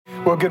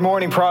Well, good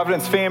morning,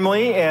 Providence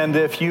family. And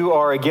if you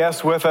are a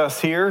guest with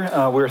us here,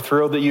 we're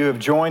thrilled that you have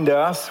joined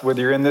us,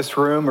 whether you're in this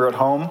room or at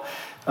home.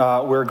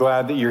 We're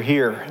glad that you're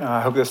here.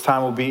 I hope this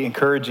time will be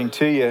encouraging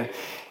to you.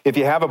 If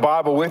you have a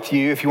Bible with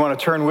you, if you want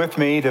to turn with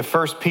me to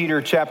 1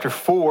 Peter chapter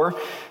 4,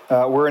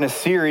 we're in a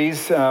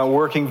series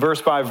working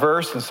verse by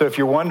verse. And so if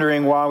you're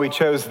wondering why we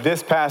chose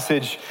this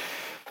passage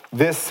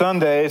this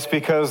Sunday, it's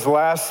because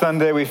last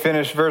Sunday we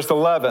finished verse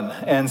 11.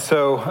 And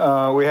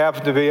so we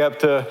happen to be up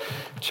to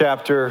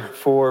chapter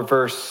 4,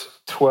 verse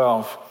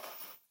 12.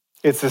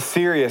 It's a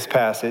serious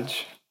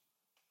passage.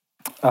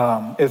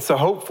 It's a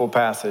hopeful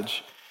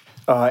passage.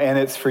 And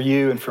it's for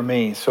you and for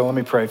me. So let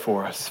me pray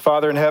for us.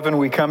 Father in heaven,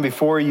 we come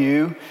before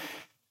you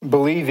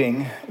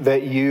believing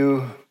that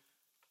you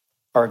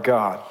are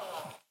God.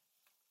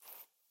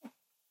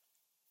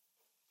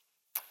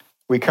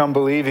 We come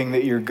believing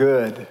that you're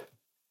good.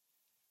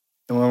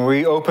 And when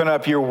we open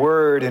up your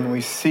word and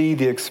we see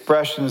the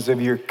expressions of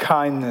your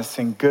kindness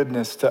and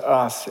goodness to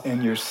us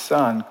in your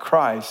Son,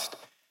 Christ,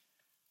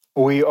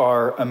 we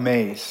are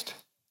amazed.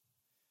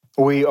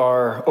 We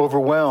are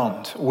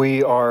overwhelmed.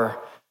 We are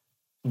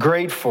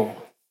grateful.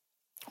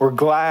 We're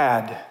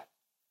glad.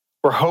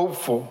 We're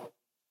hopeful.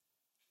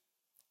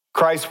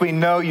 Christ, we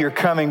know you're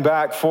coming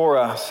back for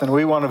us, and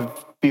we want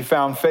to be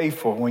found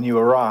faithful when you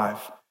arrive.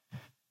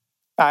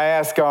 I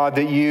ask, God,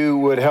 that you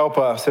would help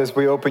us as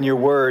we open your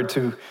word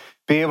to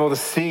be able to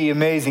see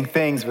amazing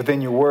things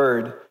within your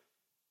word.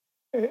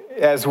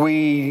 As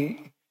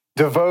we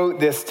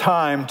devote this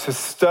time to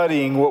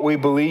studying what we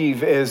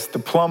believe is the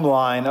plumb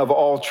line of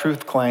all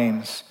truth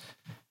claims,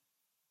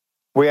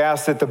 we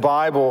ask that the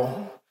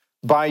Bible,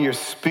 by your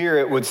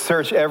Spirit, would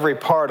search every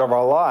part of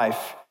our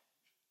life.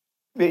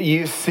 That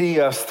you see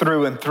us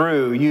through and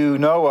through. You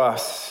know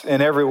us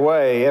in every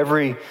way,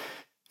 every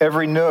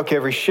nook,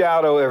 every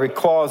shadow, every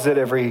closet,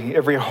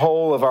 every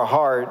hole of our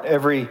heart,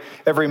 every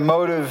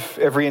motive,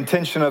 every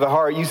intention of the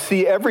heart. You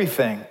see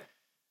everything.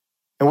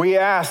 And we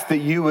ask that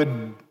you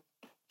would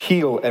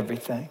heal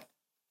everything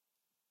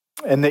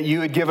and that you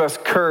would give us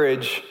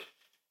courage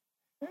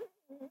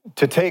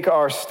to take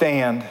our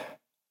stand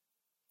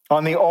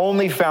on the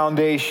only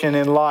foundation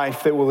in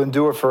life that will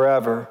endure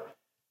forever,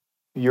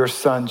 your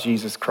Son,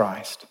 Jesus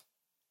Christ.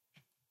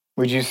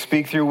 Would you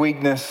speak through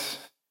weakness?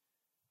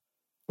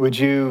 Would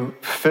you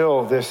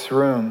fill this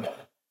room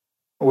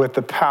with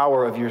the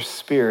power of your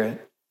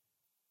Spirit,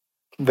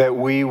 that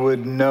we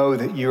would know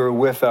that you are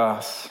with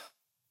us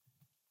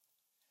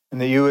and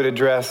that you would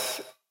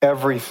address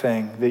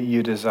everything that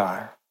you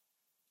desire.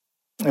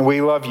 And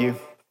we love you,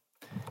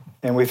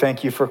 and we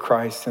thank you for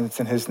Christ, and it's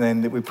in his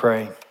name that we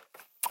pray.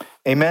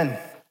 Amen.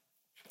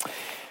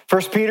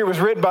 1 Peter was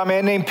written by a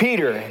man named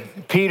Peter.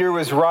 Peter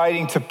was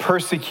writing to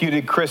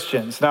persecuted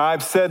Christians. Now,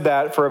 I've said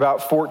that for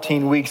about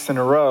 14 weeks in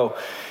a row,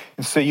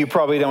 and so you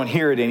probably don't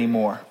hear it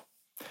anymore.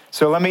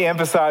 So let me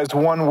emphasize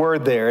one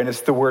word there, and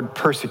it's the word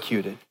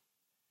persecuted.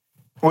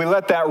 We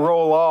let that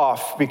roll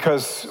off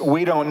because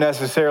we don't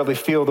necessarily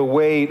feel the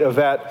weight of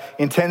that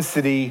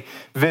intensity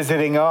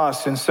visiting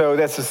us. And so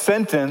that's a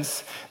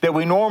sentence that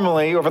we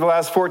normally, over the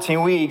last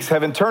 14 weeks,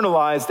 have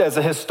internalized as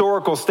a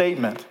historical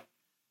statement.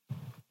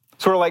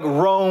 Sort of like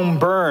Rome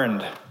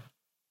burned.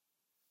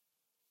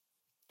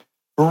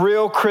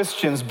 Real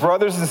Christians,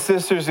 brothers and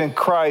sisters in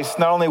Christ,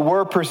 not only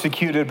were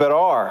persecuted, but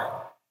are.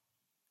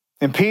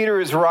 And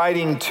Peter is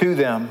writing to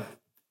them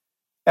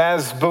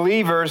as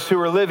believers who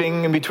are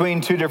living in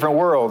between two different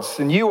worlds.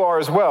 And you are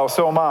as well,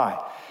 so am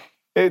I.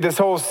 This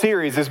whole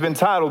series has been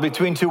titled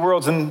Between Two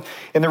Worlds. And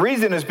the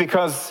reason is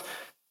because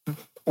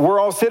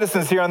we're all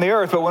citizens here on the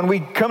earth, but when we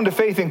come to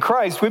faith in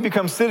Christ, we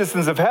become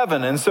citizens of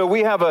heaven. And so we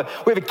have a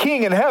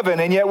king in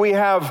heaven, and yet we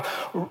have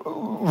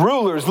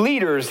rulers,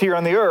 leaders here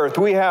on the earth.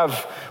 We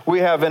have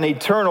an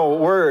eternal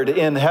word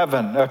in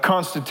heaven, a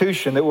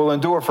constitution that will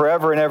endure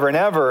forever and ever and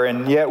ever.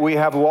 And yet we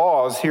have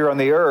laws here on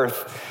the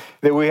earth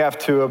that we have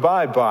to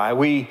abide by.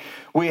 We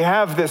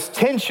have this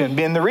tension,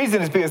 and the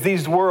reason is because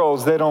these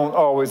worlds, they don't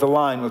always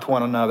align with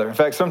one another. In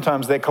fact,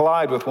 sometimes they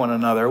collide with one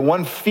another.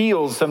 One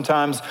feels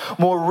sometimes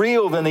more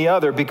real than the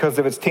other because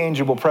of its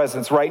tangible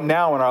presence right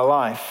now in our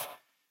life.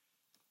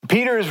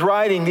 Peter is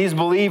writing these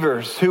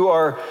believers who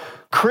are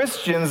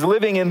Christians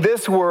living in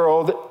this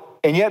world,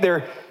 and yet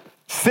they're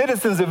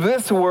citizens of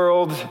this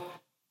world,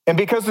 and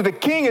because of the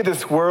king of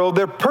this world,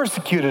 they're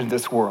persecuted in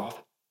this world.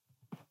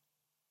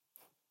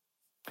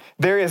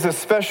 There is a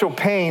special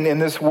pain in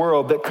this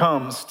world that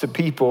comes to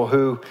people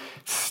who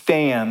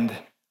stand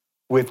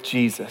with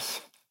Jesus.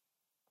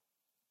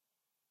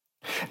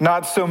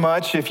 Not so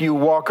much if you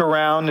walk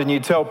around and you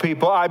tell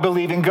people, I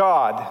believe in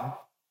God.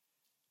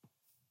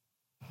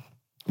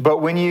 But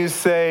when you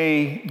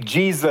say,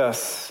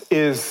 Jesus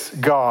is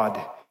God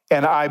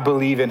and I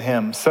believe in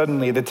him,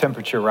 suddenly the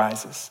temperature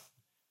rises.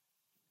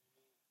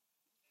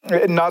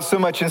 Not so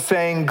much in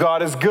saying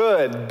God is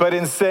good, but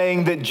in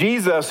saying that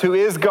Jesus, who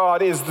is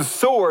God, is the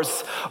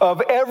source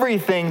of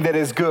everything that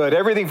is good.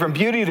 Everything from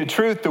beauty to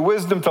truth to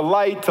wisdom to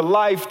light to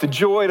life to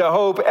joy to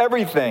hope,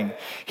 everything.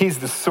 He's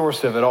the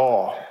source of it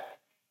all.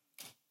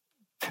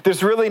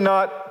 There's really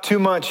not too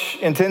much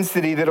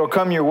intensity that'll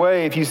come your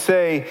way if you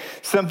say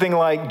something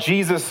like,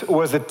 Jesus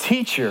was a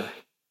teacher.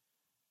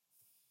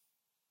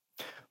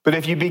 But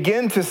if you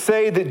begin to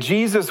say that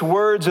Jesus'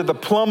 words are the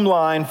plumb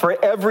line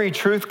for every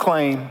truth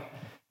claim,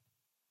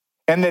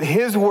 and that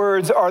his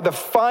words are the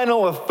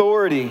final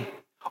authority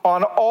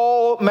on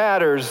all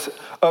matters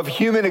of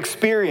human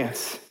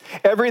experience,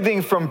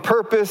 everything from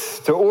purpose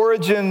to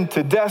origin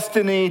to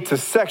destiny to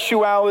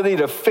sexuality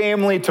to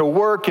family to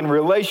work and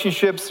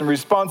relationships and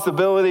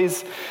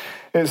responsibilities,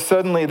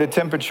 suddenly the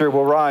temperature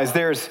will rise.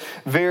 There's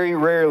very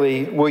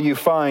rarely will you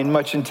find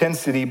much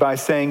intensity by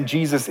saying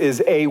Jesus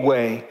is a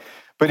way.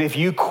 But if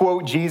you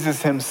quote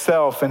Jesus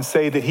himself and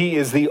say that he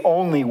is the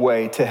only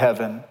way to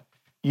heaven,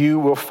 you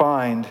will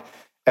find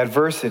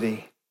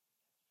adversity.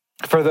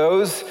 For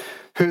those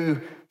who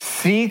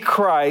see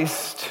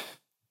Christ,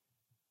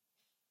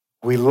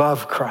 we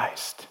love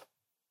Christ.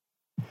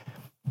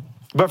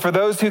 But for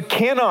those who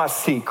cannot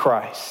see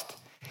Christ,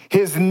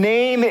 his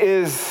name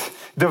is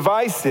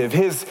divisive.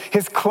 His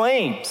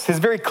claims, his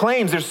very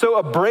claims are so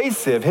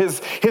abrasive.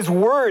 His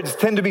words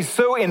tend to be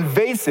so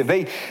invasive.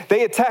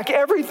 They attack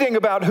everything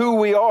about who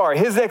we are.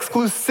 His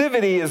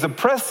exclusivity is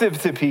oppressive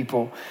to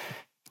people.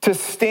 To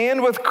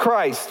stand with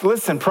Christ,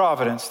 listen,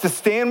 Providence, to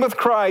stand with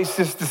Christ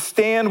is to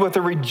stand with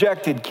a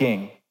rejected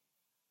king.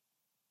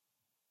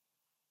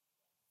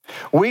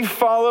 We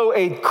follow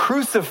a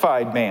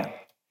crucified man,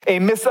 a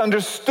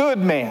misunderstood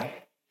man,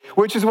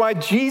 which is why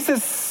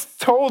Jesus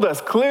told us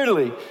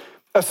clearly,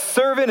 a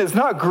servant is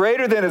not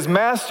greater than his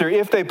master.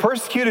 If they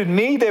persecuted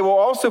me, they will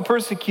also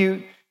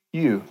persecute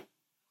you.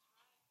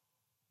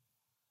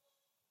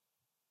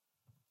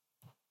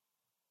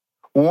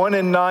 1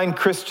 in 9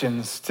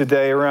 Christians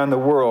today around the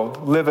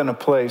world live in a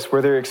place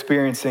where they're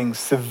experiencing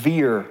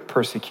severe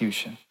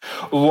persecution,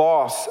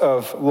 loss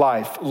of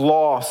life,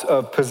 loss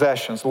of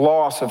possessions,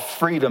 loss of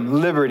freedom,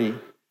 liberty.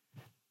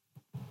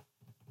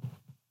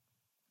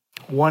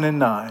 1 in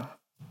 9.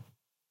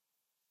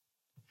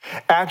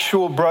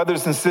 Actual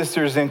brothers and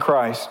sisters in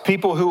Christ,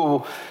 people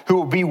who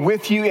will be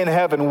with you in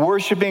heaven,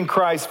 worshiping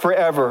Christ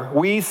forever.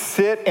 We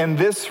sit in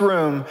this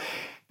room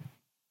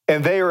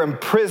and they are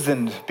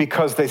imprisoned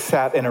because they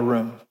sat in a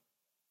room.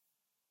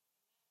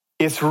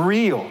 It's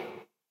real.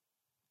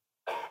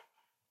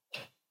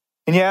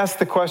 And you ask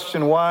the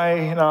question,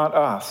 why not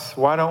us?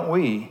 Why don't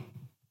we?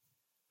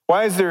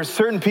 Why is there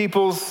certain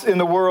peoples in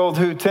the world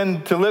who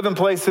tend to live in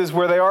places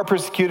where they are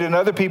persecuted and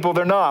other people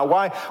they're not?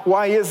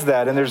 Why is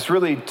that? And there's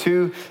really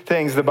 2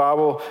 things the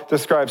Bible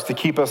describes to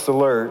keep us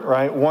alert,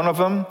 right? One of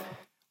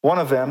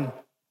them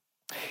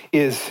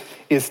is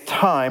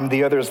time,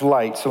 the other is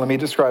light. So let me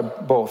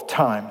describe both.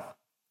 Time.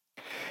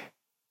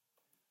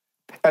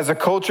 As a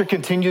culture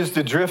continues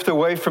to drift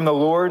away from the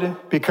Lord,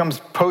 becomes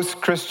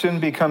post-Christian,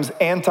 becomes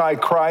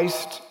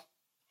anti-Christ,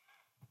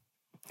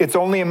 it's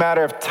only a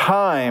matter of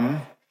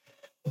time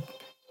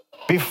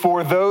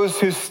before those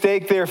who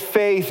stake their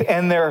faith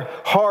and their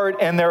heart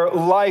and their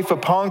life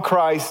upon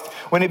Christ,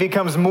 when it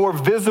becomes more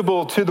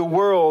visible to the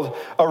world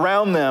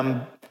around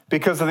them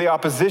because of the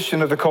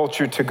opposition of the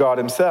culture to God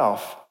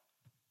himself.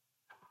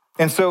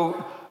 And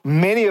so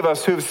many of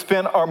us who have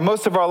spent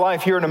most of our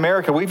life here in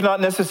America, we've not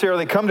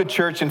necessarily come to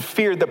church and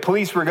feared that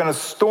police were going to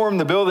storm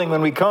the building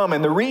when we come.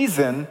 And the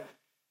reason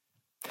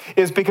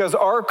is because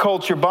our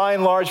culture, by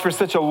and large, for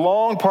such a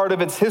long part of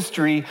its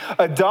history,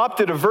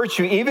 adopted a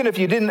virtue. Even if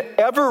you didn't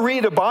ever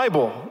read a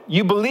Bible,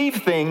 you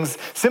believed things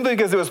simply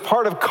because it was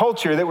part of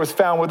culture that was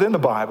found within the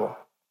Bible.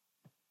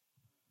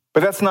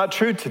 But that's not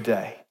true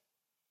today.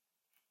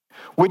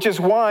 Which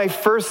is why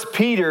 1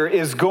 Peter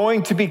is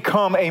going to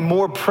become a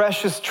more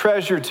precious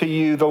treasure to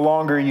you the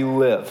longer you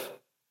live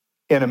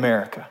in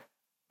America.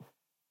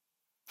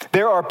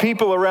 There are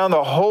people around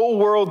the whole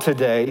world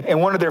today,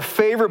 and one of their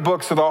favorite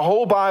books of the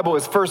whole Bible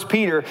is 1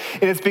 Peter,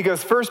 and it's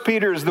because 1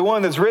 Peter is the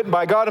one that's written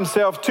by God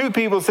himself to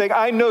people saying,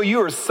 I know you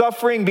are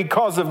suffering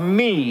because of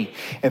me,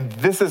 and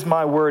this is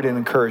my word and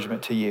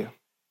encouragement to you.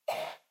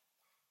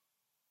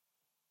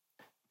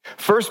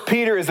 1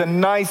 Peter is a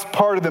nice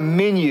part of the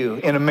menu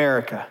in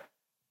America.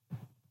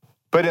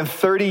 But in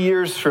 30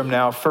 years from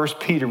now, 1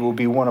 Peter will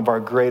be one of our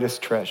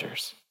greatest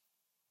treasures.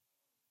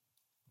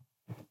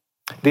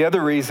 The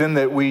other reason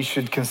that we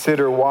should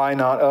consider why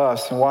not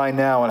us and why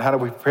now and how do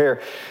we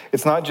prepare,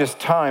 it's not just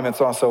time,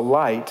 it's also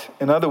light.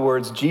 In other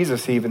words,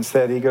 Jesus even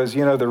said, he goes,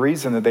 the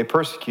reason that they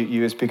persecute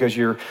you is because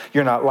you're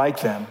not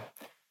like them.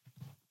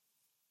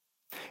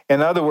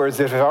 In other words,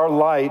 if our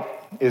light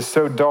is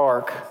so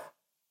dark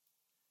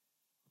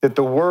that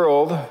the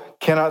world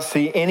cannot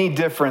see any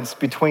difference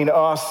between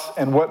us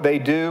and what they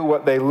do,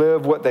 what they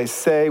live, what they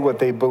say, what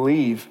they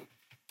believe,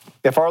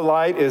 if our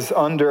light is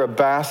under a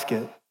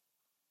basket,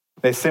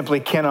 they simply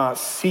cannot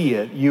see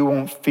it, you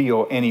won't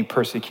feel any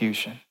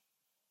persecution.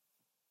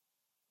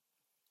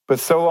 But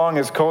so long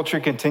as culture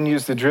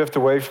continues to drift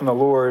away from the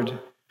Lord,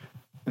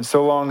 and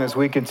so long as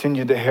we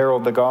continue to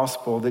herald the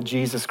gospel that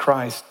Jesus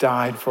Christ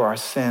died for our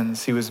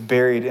sins, he was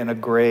buried in a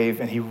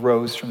grave and he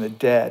rose from the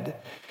dead,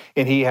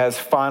 and he has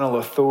final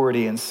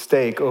authority and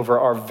stake over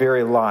our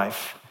very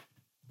life,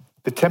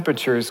 the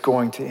temperature is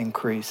going to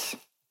increase.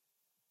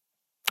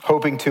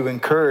 Hoping to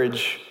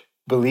encourage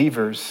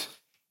believers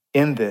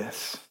in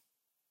this,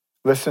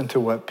 listen to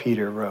what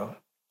Peter wrote.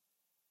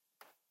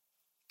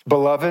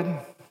 Beloved,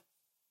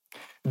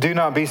 do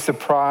not be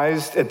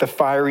surprised at the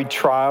fiery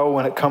trial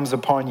when it comes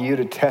upon you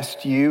to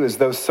test you as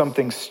though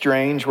something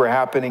strange were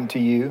happening to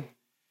you.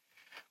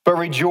 But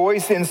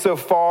rejoice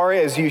insofar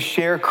as you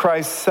share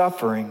Christ's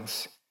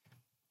sufferings,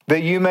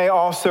 that you may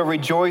also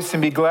rejoice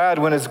and be glad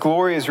when his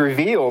glory is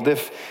revealed.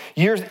 If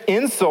you're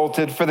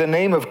insulted for the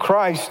name of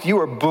Christ, you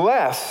are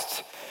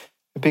blessed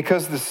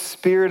because the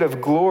Spirit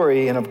of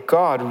glory and of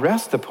God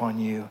rest upon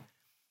you.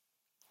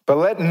 But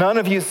let none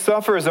of you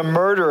suffer as a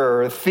murderer,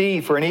 or a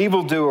thief, or an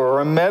evildoer, or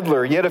a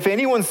meddler. Yet if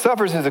anyone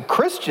suffers as a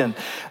Christian,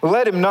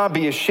 let him not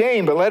be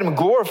ashamed, but let him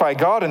glorify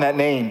God in that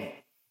name.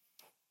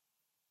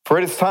 For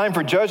it is time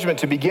for judgment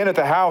to begin at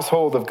the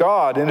household of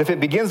God. And if it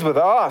begins with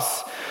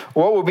us,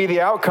 what will be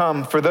the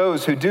outcome for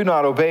those who do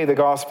not obey the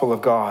gospel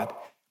of God?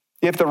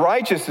 If the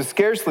righteous is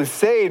scarcely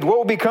saved, what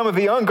will become of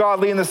the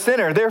ungodly and the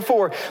sinner?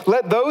 Therefore,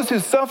 let those who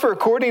suffer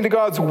according to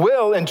God's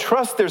will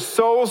entrust their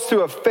souls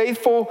to a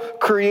faithful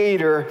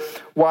Creator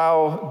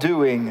while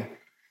doing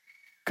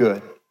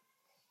good.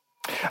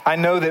 I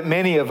know that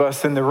many of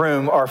us in the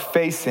room are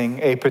facing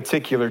a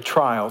particular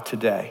trial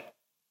today.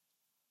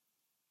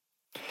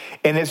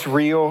 And it's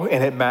real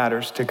and it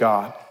matters to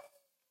God.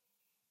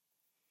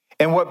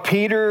 And what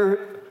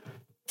Peter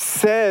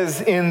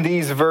says in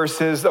these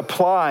verses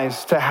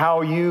applies to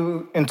how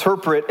you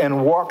interpret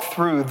and walk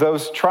through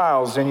those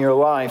trials in your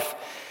life.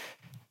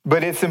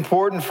 But it's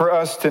important for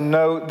us to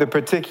note the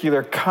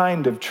particular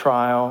kind of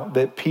trial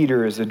that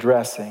Peter is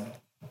addressing.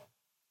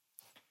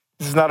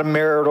 This is not a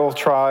marital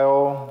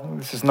trial.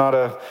 This is not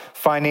a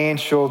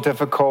financial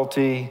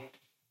difficulty.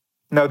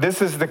 No,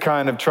 this is the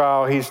kind of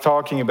trial he's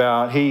talking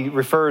about. He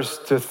refers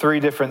to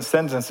 3 different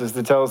sentences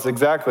to tell us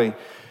exactly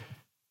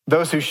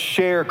those who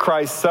share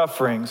Christ's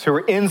sufferings, who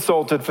are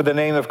insulted for the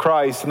name of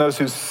Christ, and those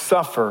who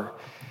suffer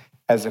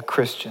as a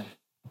Christian.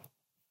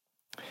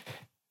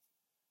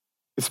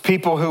 It's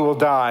people who will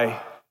die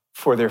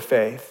for their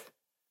faith,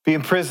 be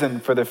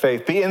imprisoned for their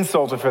faith, be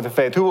insulted for their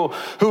faith, who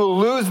will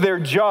lose their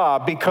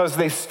job because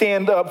they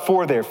stand up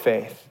for their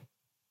faith.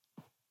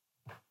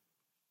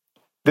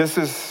 This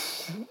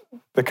is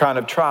the kind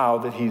of trial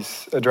that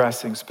he's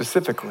addressing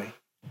specifically.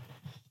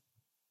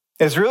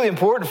 It's really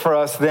important for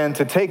us then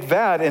to take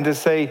that and to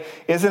say,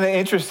 isn't it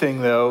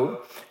interesting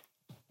though,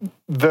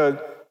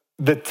 the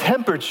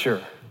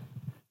temperature,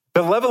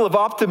 the level of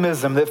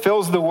optimism that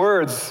fills the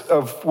words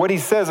of what he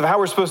says of how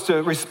we're supposed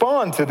to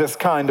respond to this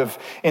kind of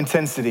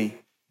intensity.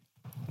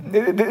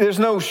 There's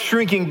no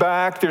shrinking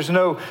back. There's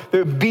no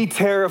be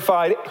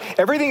terrified.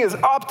 Everything is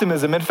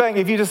optimism. In fact,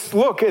 if you just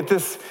look at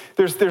this,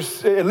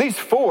 there's at least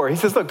 4. He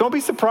says, look, don't be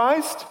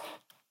surprised.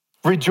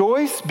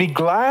 Rejoice, be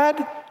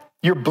glad.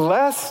 You're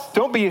blessed.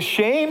 Don't be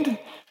ashamed.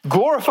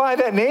 Glorify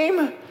that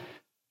name.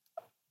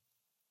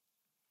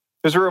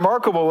 There's a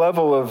remarkable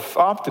level of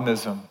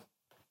optimism.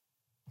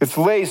 It's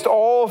laced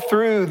all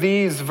through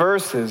these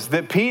verses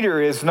that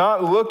Peter is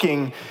not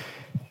looking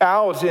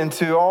out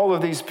into all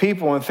of these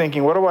people and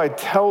thinking, what do I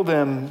tell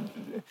them?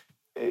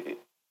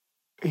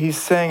 He's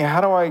saying, how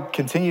do I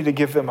continue to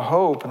give them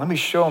hope? And let me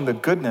show them the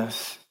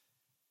goodness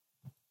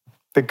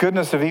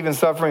of even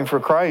suffering for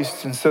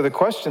Christ. And so the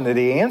question that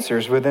he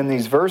answers within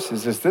these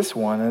verses is this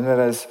one, and that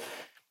is,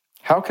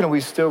 how can we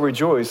still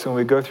rejoice when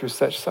we go through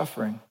such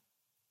suffering?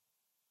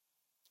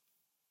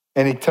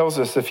 And he tells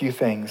us a few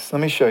things.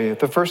 Let me show you.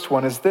 The first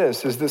one is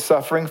this, is that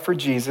suffering for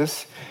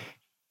Jesus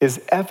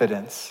is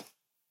evidence.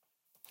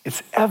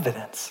 It's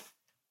evidence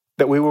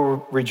that we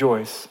will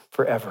rejoice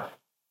forever.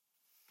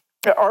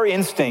 Our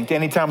instinct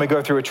anytime we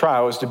go through a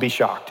trial is to be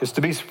shocked, is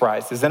to be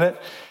surprised, isn't it?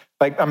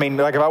 Like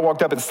if I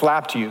walked up and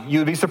slapped you, you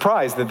would be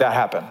surprised that that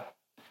happened,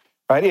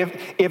 right?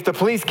 If the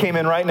police came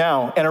in right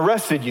now and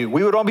arrested you,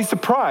 we would all be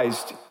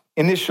surprised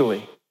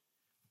initially.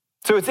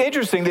 So it's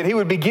interesting that he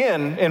would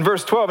begin in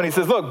verse 12 and he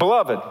says, look,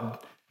 beloved,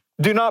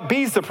 do not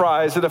be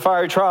surprised at the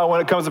fiery trial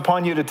when it comes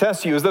upon you to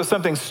test you as though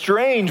something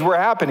strange were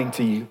happening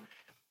to you.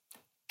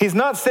 He's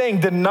not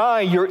saying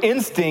deny your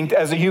instinct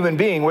as a human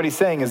being. What he's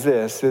saying is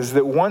this, is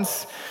that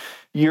once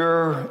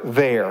you're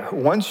there,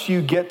 once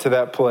you get to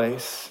that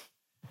place,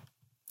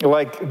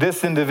 like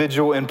this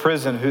individual in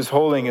prison who's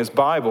holding his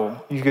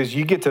Bible, because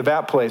you get to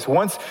that place.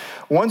 Once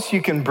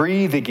you can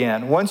breathe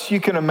again, once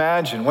you can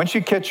imagine, once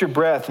you catch your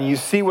breath and you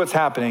see what's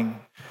happening,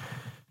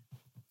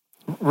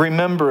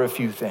 remember a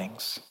few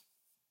things.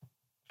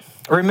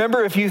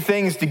 Remember a few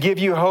things to give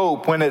you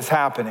hope when it's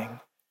happening.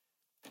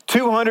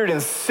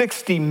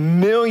 260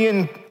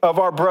 million of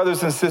our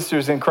brothers and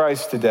sisters in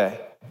Christ today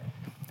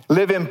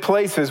live in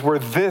places where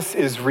this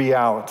is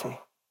reality.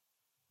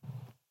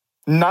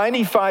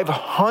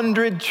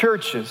 9,500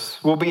 churches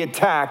will be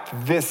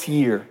attacked this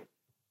year.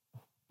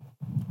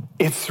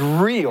 It's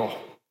real.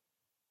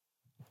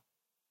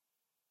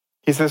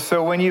 He says,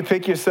 so when you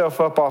pick yourself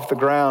up off the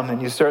ground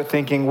and you start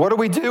thinking, what do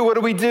we do? What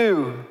do we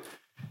do?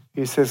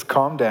 He says,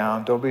 calm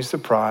down. Don't be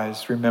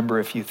surprised. Remember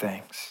a few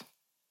things.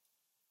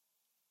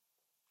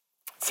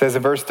 It says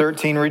in verse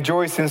 13,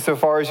 rejoice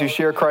insofar as you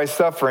share Christ's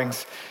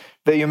sufferings,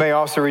 that you may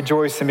also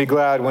rejoice and be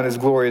glad when his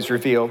glory is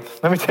revealed.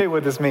 Let me tell you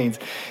what this means.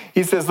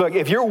 He says, look,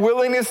 if your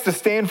willingness to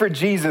stand for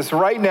Jesus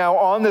right now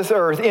on this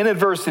earth in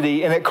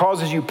adversity, and it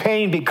causes you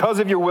pain because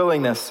of your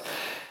willingness,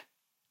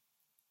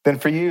 then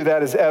for you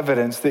that is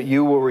evidence that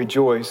you will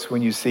rejoice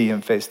when you see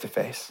him face to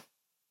face.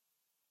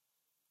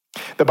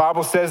 The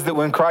Bible says that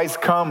when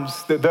Christ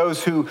comes, that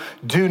those who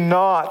do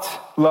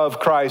not love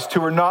Christ,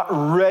 who are not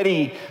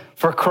ready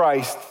for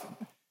Christ,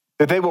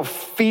 that they will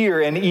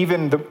fear and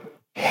even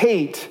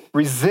hate,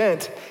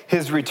 resent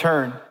his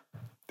return.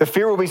 The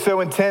fear will be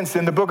so intense.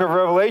 In the book of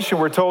Revelation,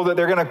 we're told that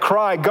they're going to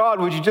cry, God,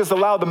 would you just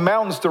allow the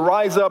mountains to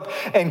rise up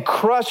and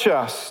crush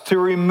us, to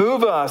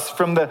remove us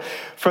from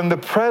the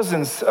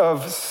presence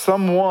of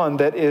someone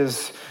that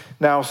is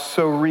now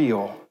so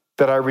real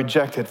that I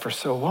rejected for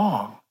so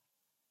long.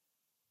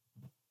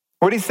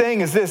 What he's saying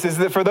is this, is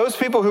that for those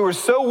people who are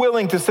so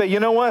willing to say, you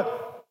know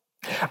what?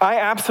 I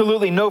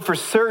absolutely know for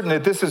certain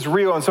that this is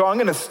real, and so I'm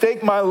going to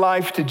stake my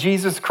life to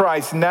Jesus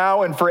Christ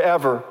now and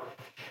forever,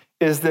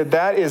 is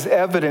that is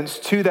evidence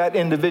to that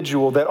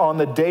individual that on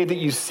the day that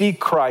you see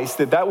Christ,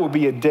 that will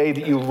be a day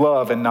that you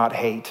love and not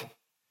hate.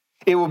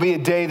 It will be a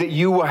day that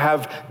you will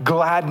have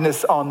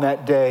gladness on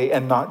that day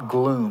and not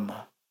gloom.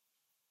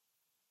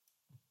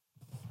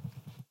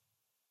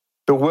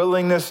 The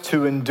willingness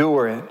to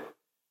endure it,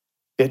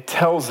 it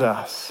tells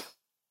us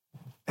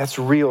that's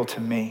real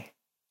to me.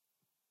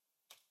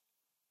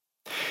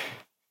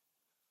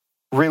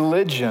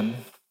 Religion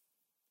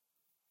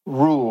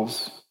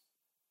rules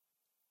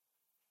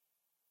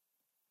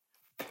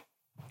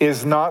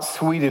is not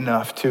sweet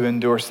enough to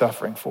endure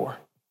suffering for.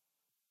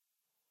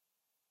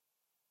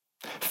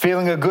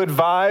 Feeling a good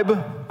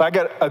vibe, I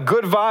got a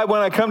good vibe when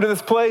I come to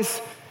this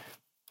place,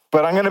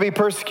 but I'm going to be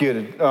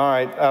persecuted. All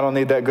right, I don't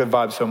need that good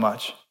vibe so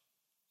much.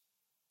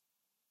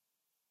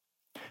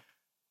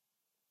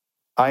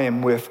 I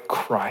am with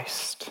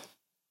Christ.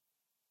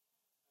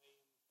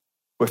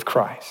 With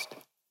Christ.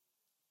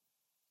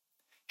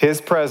 His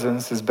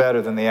presence is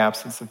better than the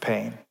absence of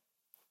pain.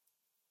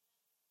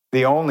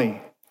 The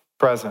only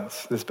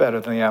presence that's better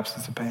than the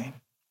absence of pain.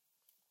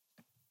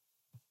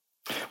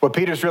 What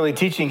Peter's really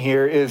teaching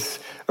here is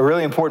a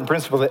really important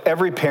principle that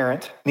every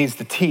parent needs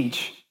to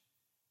teach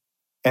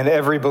and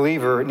every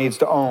believer needs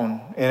to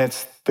own, and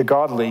it's the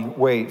godly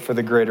wait for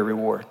the greater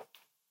reward.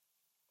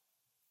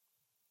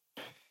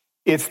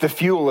 It's the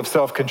fuel of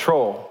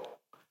self-control,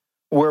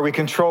 where we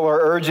control our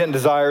urgent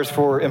desires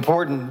for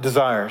important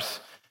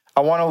desires. I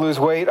want to lose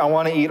weight. I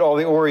want to eat all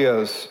the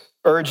Oreos.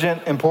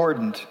 Urgent,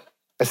 important.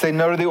 I say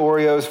no to the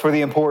Oreos for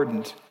the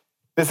important.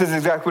 This is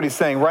exactly what he's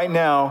saying. Right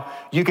now,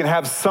 you can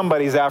have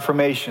somebody's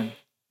affirmation.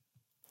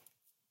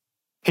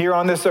 Here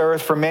on this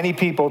earth, for many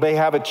people, they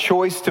have a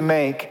choice to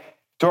make.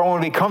 Do I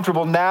want to be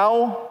comfortable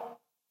now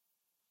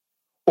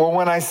or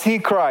when I see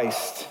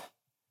Christ?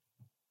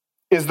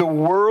 Is the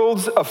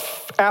world's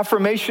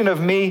affirmation of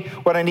me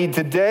what I need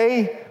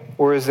today,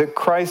 or is it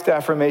Christ's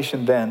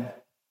affirmation then?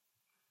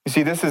 You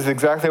see, this is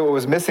exactly what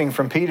was missing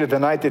from Peter the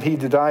night that he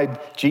denied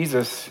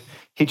Jesus.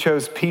 He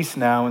chose peace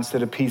now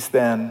instead of peace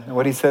then. And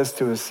what he says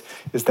to us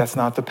is that's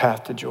not the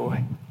path to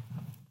joy.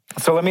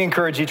 So let me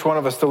encourage each one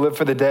of us to live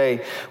for the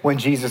day when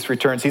Jesus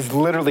returns. He's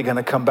literally going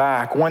to come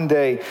back. One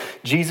day,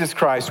 Jesus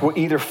Christ will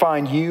either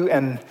find you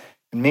and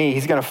me.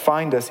 He's going to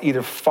find us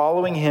either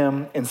following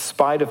him in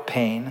spite of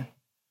pain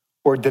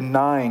or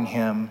denying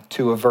him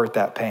to avert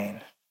that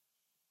pain.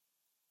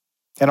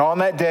 And on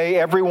that day,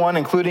 everyone,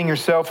 including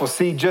yourself, will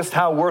see just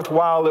how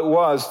worthwhile it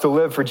was to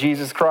live for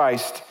Jesus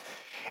Christ.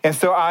 And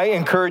so I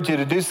encourage you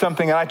to do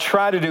something that I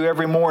try to do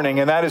every morning,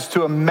 and that is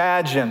to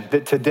imagine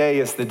that today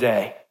is the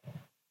day.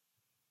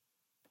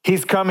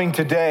 He's coming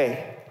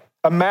today.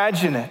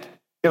 Imagine it.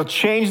 It'll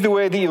change the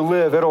way that you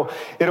live. It'll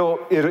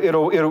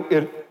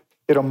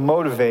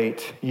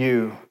motivate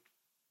you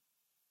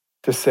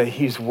to say,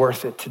 he's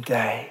worth it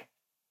today.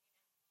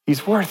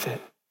 He's worth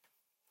it.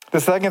 The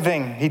second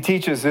thing he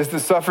teaches is the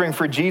suffering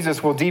for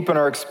Jesus will deepen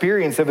our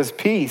experience of his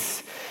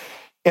peace.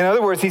 In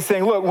other words, he's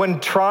saying, look, when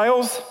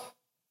trials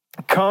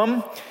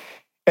come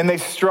and they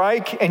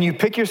strike and you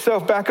pick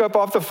yourself back up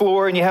off the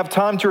floor and you have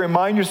time to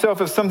remind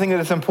yourself of something that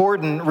is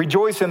important,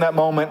 rejoice in that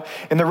moment.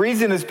 And the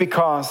reason is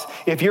because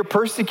if you're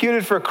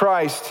persecuted for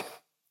Christ,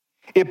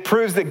 it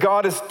proves that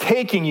God is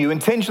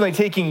intentionally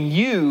taking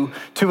you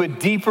to a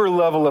deeper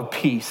level of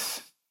peace.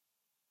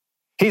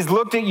 He's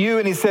looked at you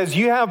and he says,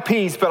 you have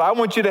peace, but I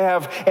want you to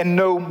have and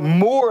know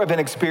more of an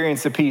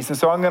experience of peace. And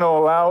so I'm going to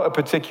allow a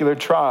particular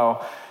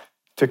trial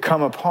to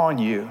come upon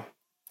you.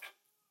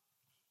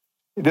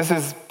 This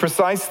is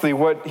precisely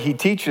what he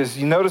teaches.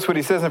 You notice what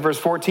he says in verse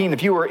 14.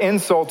 If you were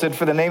insulted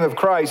for the name of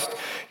Christ,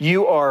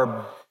 you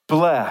are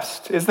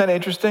blessed. Isn't that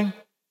interesting?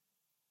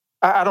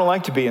 I don't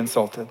like to be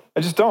insulted.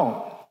 I just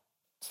don't.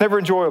 It's never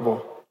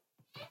enjoyable.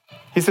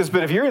 He says,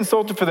 but if you're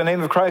insulted for the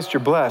name of Christ,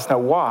 you're blessed. Now,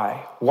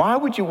 why?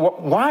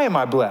 Why am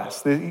I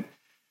blessed?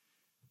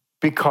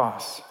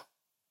 Because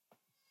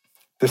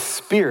the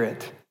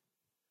Spirit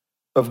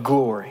of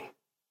glory,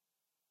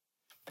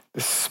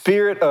 The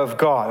Spirit of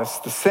God, it's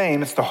the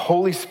same, it's the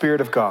Holy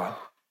Spirit of God.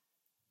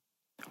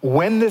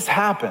 When this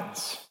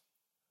happens,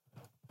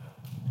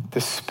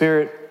 the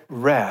Spirit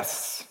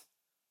rests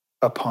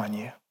upon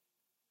you.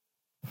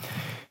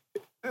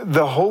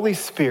 The Holy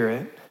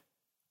Spirit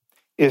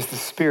is the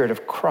Spirit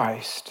of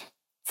Christ.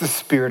 It's the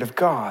Spirit of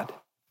God.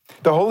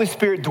 The Holy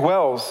Spirit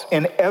dwells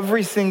in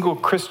every single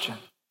Christian.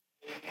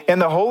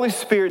 And the Holy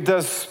Spirit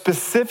does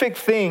specific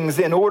things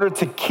in order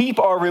to keep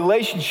our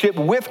relationship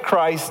with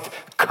Christ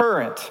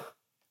current.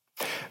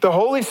 The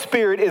Holy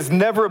Spirit is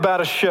never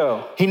about a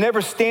show. He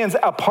never stands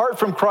apart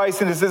from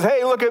Christ and says,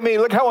 hey, look at me.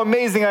 Look how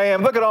amazing I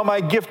am. Look at all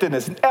my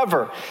giftedness.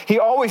 Ever. He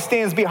always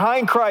stands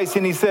behind Christ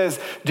and he says,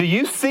 do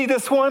you see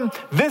this one?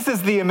 This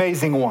is the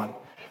amazing one.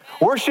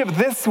 Worship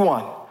this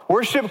one.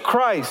 Worship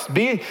Christ.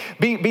 Be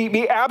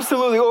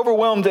absolutely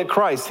overwhelmed at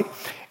Christ.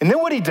 And then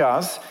what he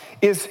does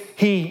is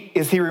he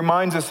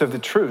reminds us of the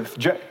truth.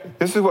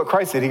 This is what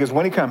Christ said. He goes,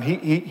 when he comes,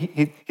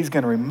 he's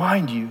going to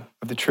remind you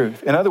of the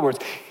truth. In other words,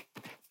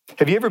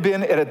 have you ever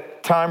been at a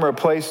time or a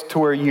place to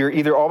where you're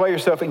either all by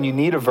yourself and you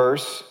need a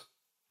verse,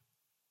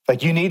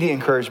 like you need the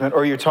encouragement,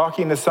 or you're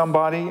talking to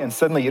somebody and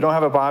suddenly you don't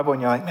have a Bible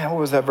and you're like, man, what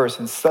was that verse?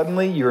 And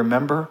suddenly you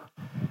remember.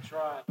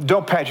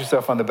 Don't pat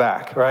yourself on the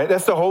back, right?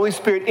 That's the Holy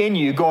Spirit in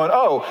you going,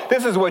 oh,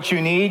 this is what you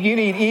need. You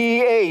need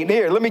E8.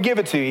 Here, let me give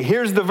it to you.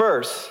 Here's the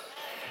verse.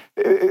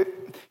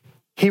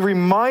 He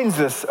reminds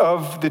us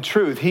of the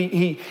truth.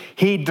 He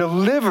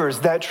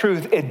delivers that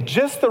truth at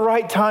just the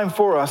right time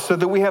for us so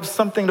that we have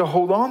something to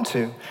hold on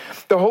to.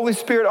 The Holy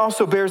Spirit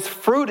also bears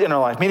fruit in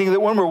our life, meaning that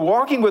when we're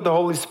walking with the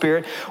Holy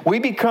Spirit, we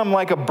become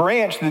like a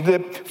branch that the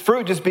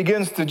fruit just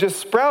begins to just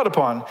sprout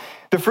upon.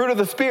 The fruit of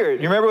the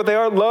Spirit. You remember what they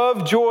are?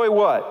 Love, joy,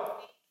 what?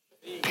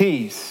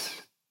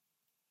 Peace.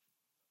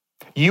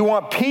 You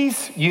want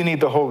peace, you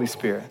need the Holy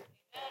Spirit.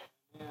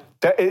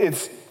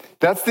 There's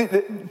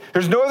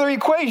no other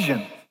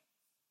equation.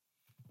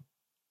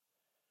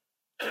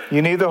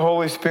 You need the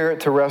Holy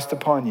Spirit to rest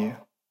upon you.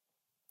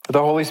 The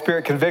Holy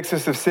Spirit convicts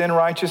us of sin,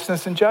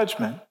 righteousness, and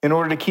judgment in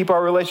order to keep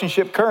our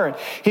relationship current.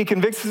 He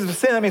convicts us of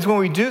sin. That means when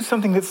we do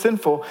something that's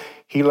sinful,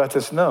 he lets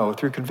us know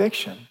through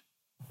conviction.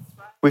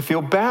 We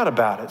feel bad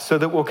about it so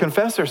that we'll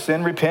confess our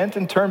sin, repent,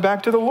 and turn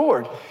back to the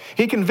Lord.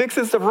 He convicts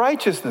us of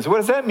righteousness. What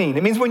does that mean?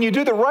 It means when you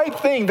do the right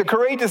thing, the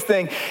courageous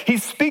thing, he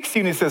speaks to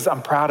you and he says,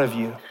 I'm proud of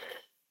you.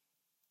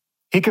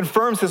 He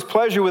confirms his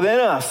pleasure within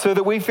us so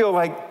that we feel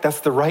like that's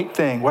the right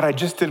thing. What I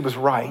just did was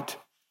right.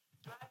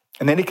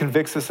 And then he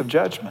convicts us of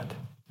judgment.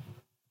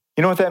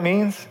 You know what that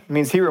means? It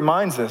means he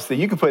reminds us that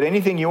you can put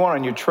anything you want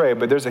on your tray,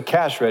 but there's a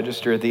cash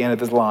register at the end of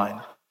this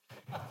line.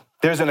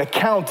 There's an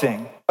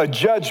accounting, a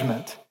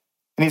judgment.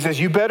 And he says,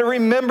 you better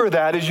remember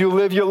that as you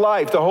live your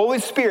life. The Holy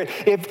Spirit,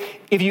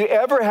 if you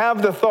ever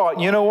have the thought,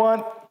 you know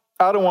what?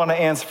 I don't want to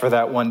answer for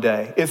that one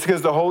day. It's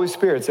because the Holy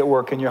Spirit's at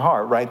work in your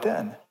heart right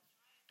then.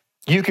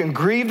 You can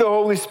grieve the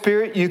Holy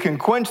Spirit. You can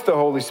quench the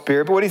Holy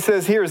Spirit. But what he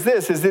says here is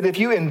this, is that if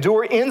you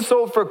endure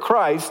insult for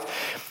Christ,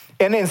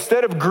 and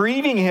instead of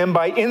grieving him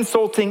by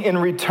insulting in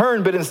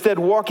return, but instead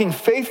walking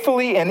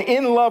faithfully and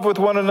in love with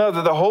one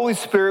another, the Holy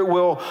Spirit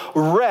will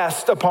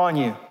rest upon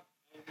you.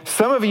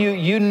 Some of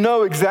you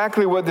know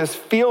exactly what this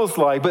feels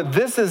like, but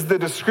this is the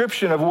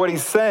description of what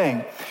he's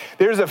saying.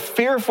 There's a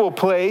fearful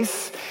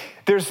place.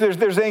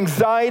 There's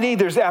anxiety,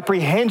 there's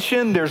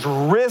apprehension, there's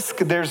risk,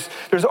 there's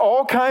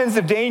all kinds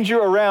of danger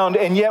around.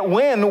 And yet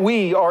when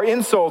we are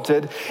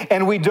insulted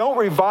and we don't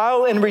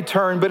revile in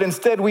return, but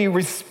instead we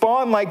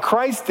respond like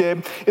Christ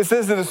did, it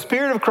says that the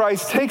Spirit of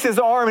Christ takes his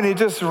arm and he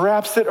just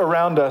wraps it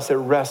around us. It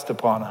rests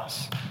upon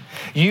us.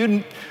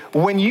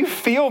 When you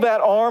feel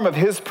that arm of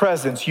his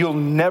presence, you'll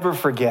never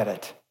forget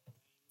it.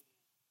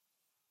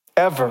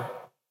 Ever.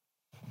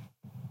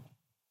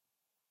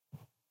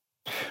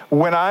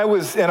 When I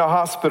was in a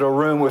hospital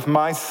room with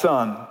my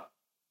son,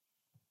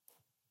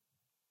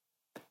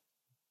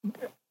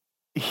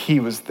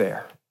 he was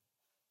there.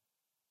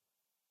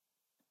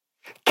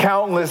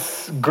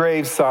 Countless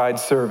graveside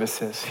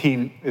services,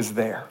 he is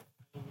there.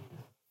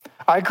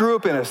 I grew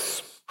up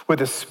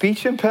with a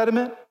speech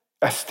impediment.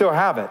 I still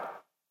have it.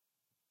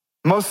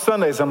 Most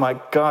Sundays, I'm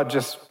like, God,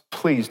 just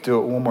please do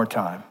it one more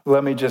time.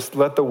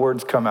 Let the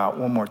words come out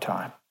one more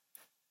time.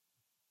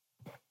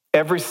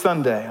 Every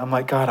Sunday, I'm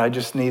like, God, I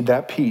just need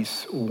that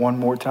peace one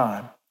more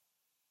time.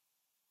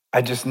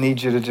 I just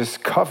need you to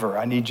just cover.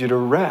 I need you to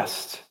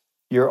rest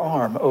your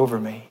arm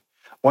over me.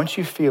 Once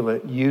you feel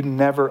it, you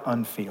never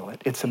unfeel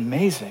it. It's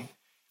amazing.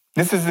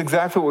 This is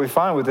exactly what we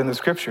find within the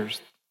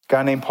scriptures. A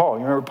guy named Paul.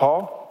 You remember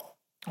Paul?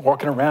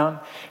 Walking around,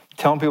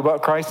 telling people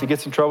about Christ. He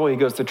gets in trouble. He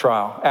goes to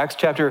trial. Acts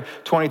chapter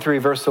 23,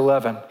 verse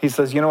 11. He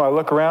says, I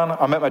look around.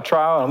 I'm at my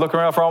trial. And I look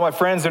around for all my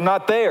friends. They're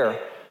not there.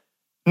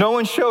 No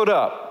one showed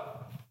up.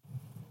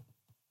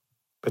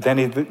 But then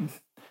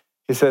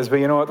he says, but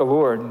you know what? The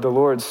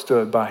Lord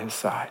stood by his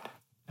side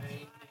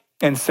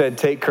and said,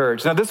 take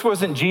courage. Now, this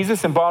wasn't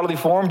Jesus in bodily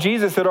form.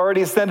 Jesus had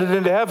already ascended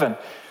into heaven.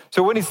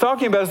 So what he's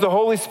talking about is the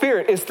Holy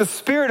Spirit. It's the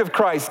Spirit of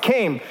Christ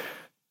came.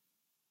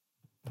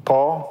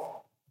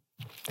 Paul,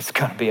 it's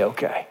going to be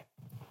okay.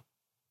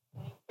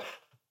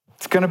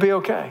 It's going to be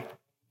okay.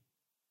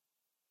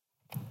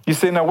 You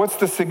say, now what's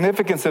the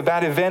significance of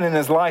that event in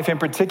his life, in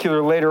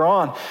particular later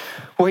on?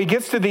 Well, he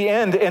gets to the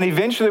end, and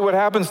eventually what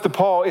happens to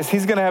Paul is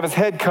he's going to have his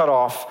head cut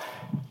off.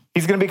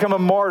 He's going to become a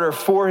martyr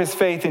for his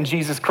faith in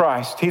Jesus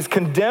Christ. He's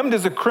condemned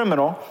as a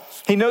criminal.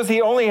 He knows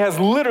he only has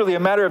literally a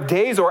matter of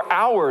days or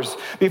hours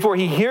before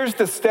he hears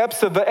the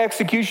steps of the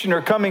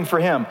executioner coming for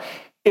him.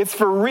 It's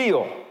for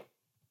real.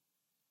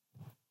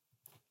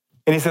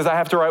 And he says, I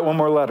have to write one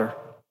more letter.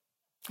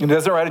 And he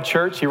doesn't write a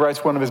church. He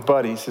writes one of his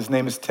buddies. His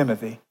name is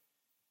Timothy.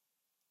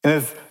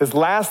 And his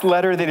last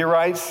letter that he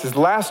writes, his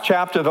last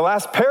chapter, the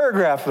last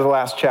paragraph of the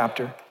last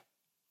chapter,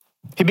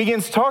 he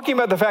begins talking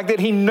about the fact that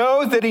he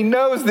knows that he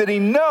knows that he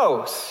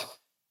knows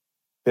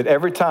that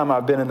every time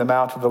I've been in the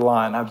mouth of the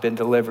lion, I've been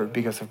delivered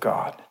because of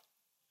God.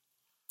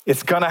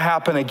 It's going to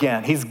happen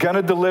again. He's going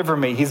to deliver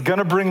me. He's going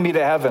to bring me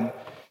to heaven.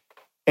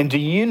 And do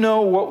you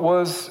know what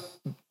was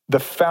the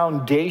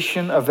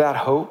foundation of that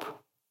hope?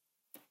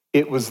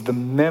 It was the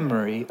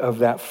memory of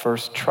that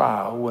first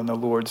trial when the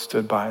Lord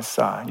stood by his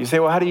side. You say,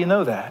 well, how do you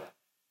know that?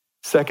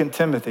 2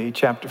 Timothy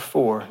chapter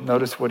 4,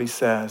 notice what he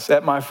says.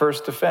 At my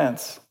first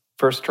defense,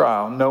 first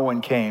trial, no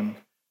one came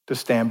to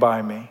stand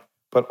by me,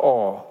 but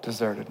all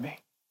deserted me.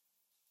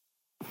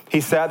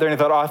 He sat there and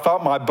he thought, I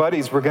thought my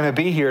buddies were going to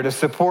be here to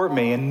support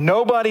me, and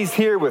nobody's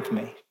here with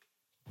me.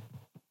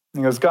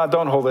 He goes, God,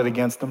 don't hold it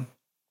against them.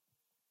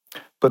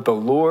 But the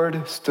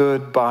Lord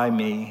stood by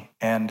me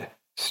and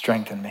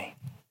strengthened me.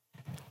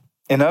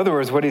 In other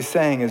words, what he's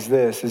saying is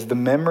this, is the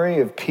memory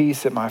of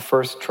peace at my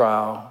first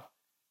trial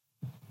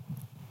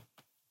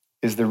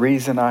is the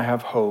reason I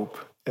have hope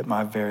at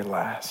my very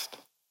last.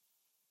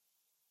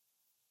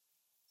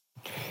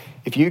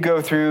 If you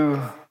go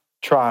through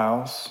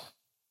trials,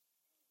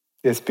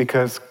 it's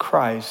because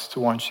Christ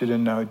wants you to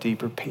know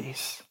deeper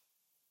peace.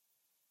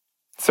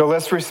 So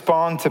let's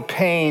respond to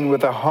pain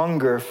with a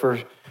hunger for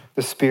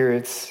the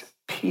Spirit's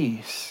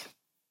peace.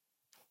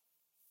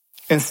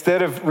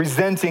 Instead of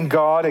resenting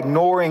God,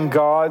 ignoring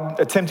God,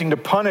 attempting to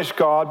punish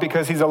God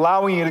because he's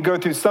allowing you to go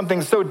through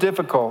something so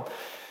difficult,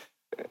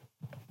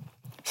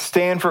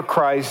 stand for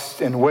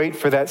Christ and wait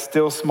for that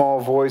still small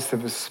voice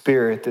of the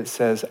Spirit that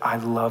says, I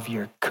love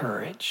your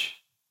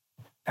courage.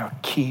 Now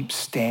keep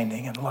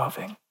standing and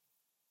loving.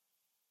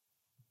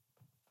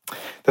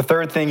 The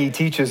third thing he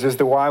teaches is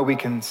the why we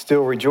can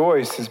still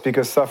rejoice is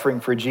because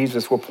suffering for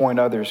Jesus will point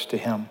others to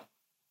him.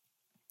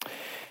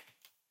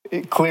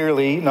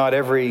 Clearly, not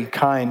every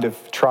kind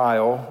of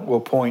trial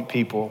will point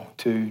people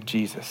to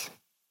Jesus.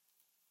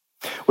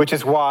 Which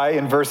is why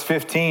in verse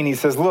 15, he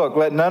says, look,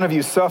 let none of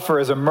you suffer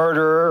as a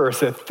murderer or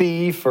as a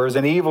thief or as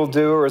an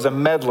evildoer or as a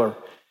meddler.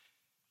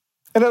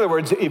 In other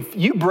words, if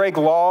you break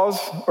laws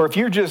or if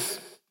you're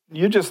just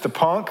a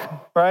punk,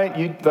 right?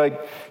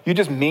 You're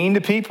just mean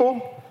to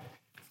people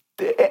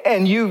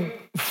and you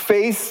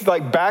face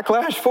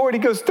backlash for it. He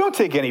goes, don't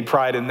take any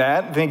pride in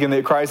that, thinking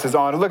that Christ is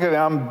on. Look at me,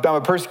 I'm a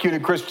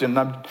persecuted Christian.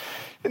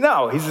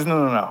 No, he says,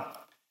 no.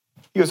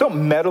 He goes,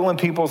 don't meddle in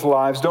people's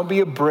lives. Don't be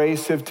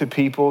abrasive to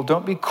people.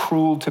 Don't be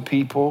cruel to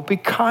people. Be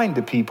kind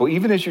to people,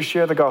 even as you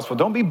share the gospel.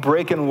 Don't be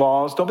breaking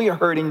laws. Don't be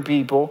hurting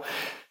people.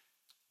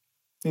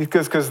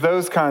 Because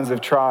those kinds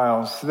of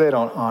trials, they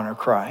don't honor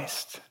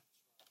Christ.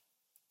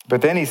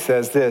 But then he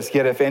says this,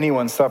 yet if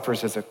anyone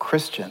suffers as a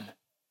Christian,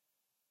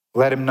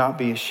 let him not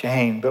be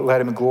ashamed, but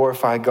let him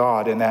glorify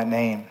God in that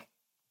name.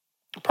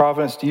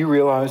 Providence, do you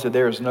realize that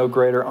there is no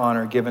greater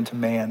honor given to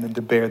man than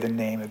to bear the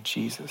name of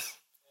Jesus?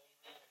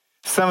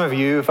 Some of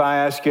you, if I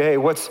ask you, hey,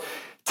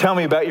 tell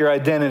me about your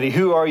identity.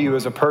 Who are you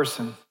as a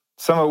person?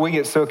 We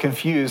get so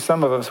confused,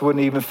 some of us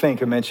wouldn't even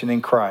think of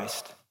mentioning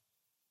Christ.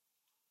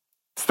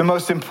 It's the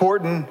most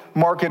important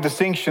mark of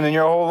distinction in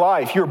your whole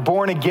life. You're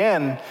born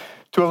again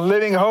to a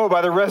living hope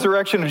by the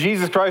resurrection of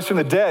Jesus Christ from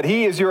the dead.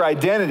 He is your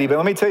identity. But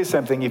let me tell you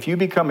something. If you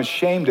become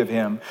ashamed of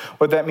him,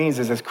 what that means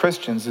is as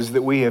Christians is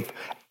that we have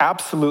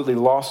absolutely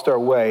lost our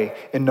way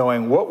in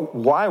knowing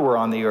why we're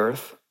on the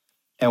earth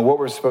and what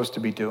we're supposed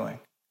to be doing.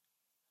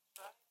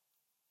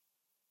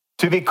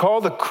 To be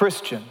called a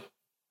Christian,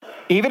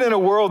 even in a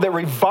world that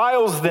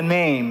reviles the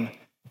name,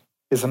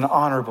 is an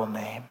honorable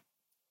name.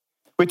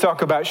 We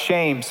talk about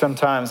shame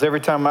sometimes. Every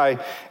time I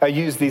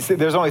use these,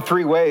 there's only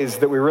three ways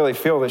that we really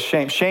feel this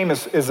shame. Shame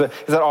is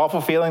that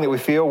awful feeling that we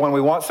feel when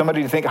we want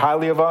somebody to think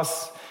highly of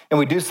us and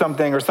we do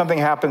something or something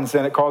happens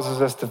and it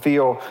causes us to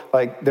feel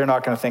like they're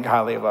not going to think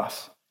highly of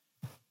us.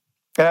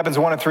 It happens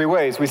one of three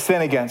ways. We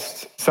sin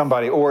against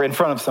somebody or in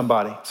front of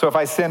somebody. So if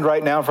I sinned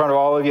right now in front of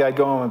all of you, I'd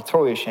go home and I'm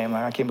totally ashamed.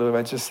 I can't believe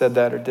I just said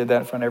that or did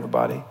that in front of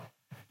everybody.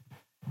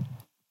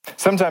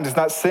 Sometimes it's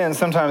not sin.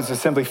 Sometimes it's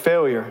simply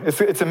failure.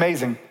 It's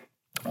amazing.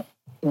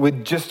 We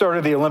just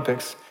started the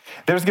Olympics.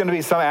 There's going to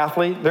be some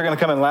athlete, they're going to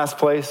come in last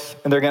place,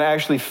 and they're going to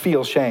actually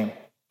feel shame.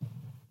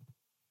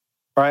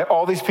 All right,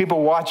 all these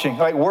people watching,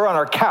 we're on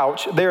our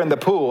couch, they're in the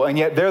pool, and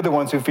yet they're the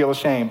ones who feel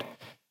ashamed.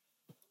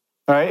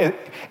 All right,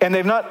 and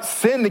they've not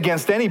sinned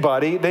against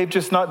anybody. They've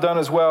just not done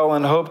as well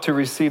and hope to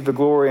receive the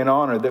glory and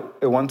honor that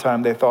at one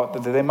time they thought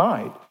that they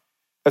might.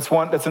 That's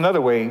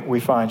another way we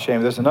find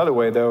shame. There's another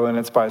way, though, and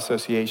it's by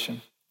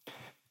association.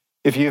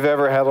 If you've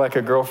ever had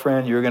a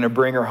girlfriend, you're going to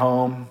bring her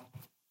home,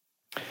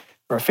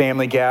 or a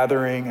family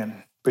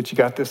gathering, but you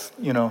got this,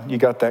 you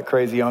got that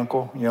crazy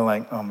uncle. You're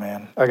like, oh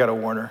man, I got to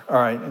warn her. All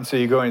right, and so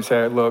you go and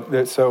say,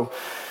 look, so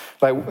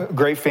like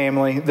great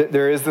family,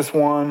 there is this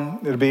one.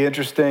 It'll be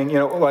interesting.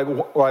 Like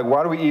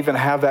why do we even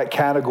have that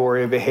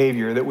category of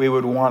behavior that we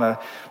want to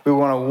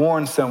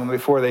warn someone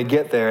before they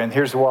get there? And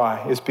here's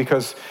why. It's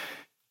because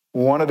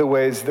one of the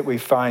ways that we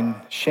find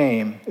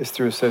shame is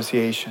through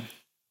association.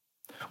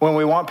 When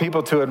we want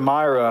people to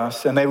admire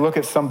us and they look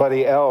at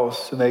somebody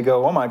else and they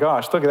go, oh my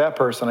gosh, look at that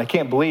person. I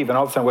can't believe. And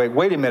all of a sudden,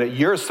 wait a minute,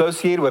 you're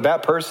associated with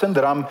that person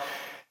that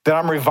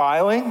I'm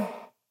reviling?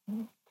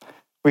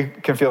 We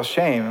can feel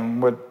shame.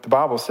 And what the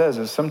Bible says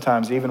is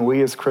sometimes even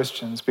we as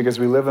Christians, because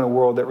we live in a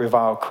world that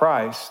revile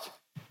Christ,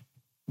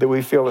 that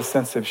we feel a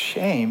sense of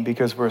shame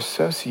because we're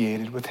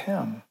associated with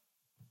him.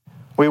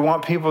 We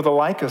want people to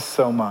like us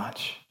so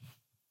much.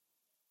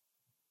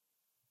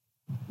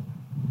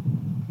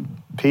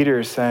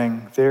 Peter is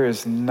saying there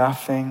is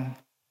nothing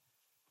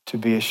to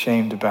be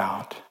ashamed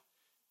about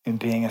in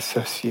being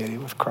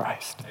associated with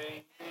Christ.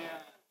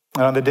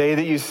 And on the day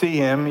that you see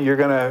him, you're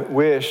going to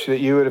wish that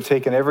you would have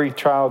taken every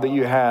trial that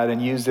you had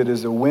and used it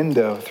as a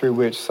window through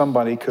which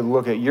somebody could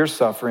look at your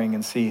suffering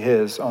and see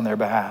his on their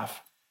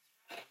behalf.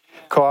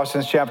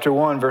 Colossians chapter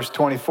 1, verse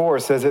 24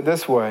 says it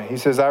this way. He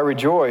says, I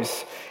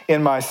rejoice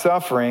in my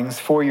sufferings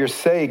for your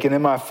sake, and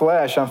in my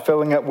flesh I'm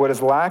filling up what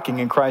is lacking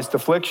in Christ's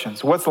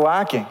afflictions. What's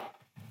lacking?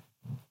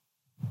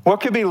 What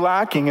could be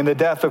lacking in the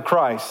death of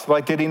Christ?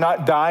 Like, did he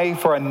not die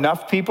for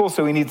enough people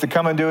so he needs to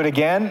come and do it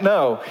again?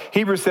 No.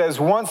 Hebrews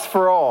says once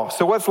for all.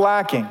 So what's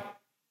lacking?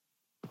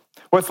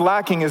 What's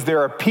lacking is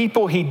there are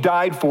people he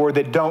died for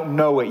that don't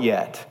know it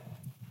yet.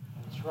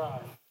 That's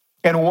right.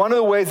 And one of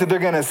the ways that they're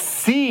going to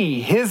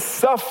see his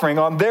suffering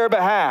on their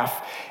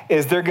behalf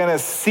is they're going to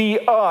see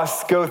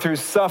us go through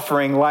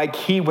suffering like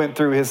he went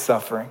through his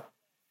suffering.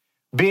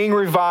 Being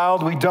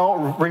reviled, we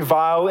don't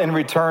revile in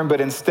return, but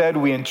instead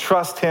we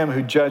entrust him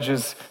who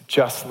judges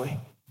justly.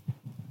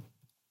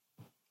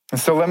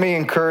 And so let me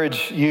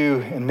encourage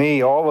you and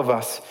me, all of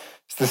us,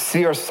 to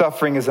see our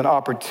suffering as an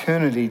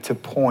opportunity to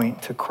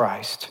point to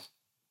Christ.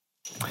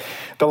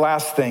 The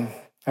last thing,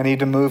 I need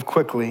to move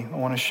quickly. I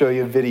want to show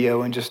you a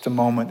video in just a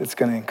moment that's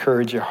going to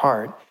encourage your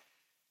heart.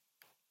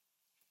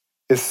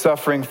 Is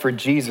suffering for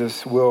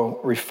Jesus will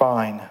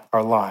refine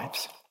our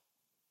lives.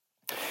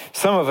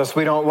 Some of us,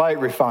 we don't like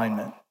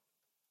refinement,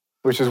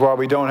 which is why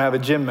we don't have a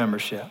gym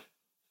membership,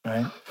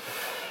 right?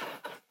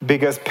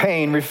 Because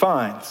pain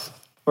refines.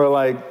 We're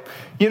like,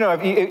 I don't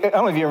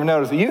know if you ever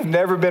noticed, you've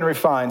never been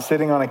refined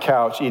sitting on a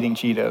couch eating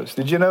Cheetos.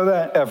 Did you know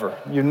that? Ever.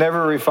 You've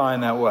never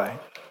refined that way.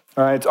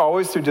 All right? It's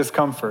always through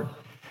discomfort,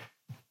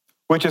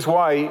 which is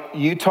why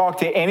you talk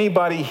to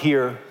anybody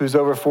here who's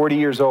over 40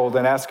 years old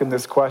and ask them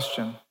this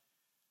question.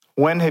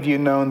 When have you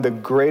known the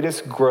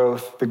greatest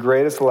growth, the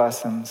greatest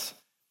lessons,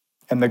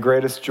 and the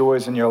greatest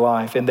joys in your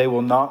life? And they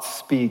will not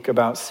speak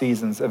about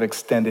seasons of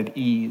extended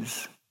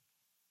ease.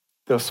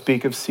 They'll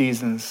speak of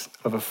seasons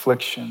of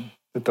affliction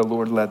that the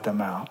Lord led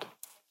them out.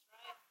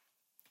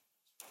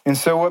 And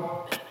so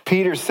what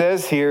Peter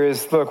says here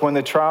is, look, when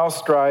the trial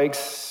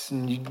strikes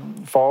and you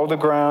fall to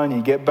the ground,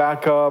 you get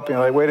back up, and you're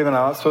like, wait a minute,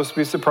 I'm not supposed to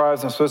be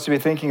surprised. I'm supposed to be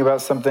thinking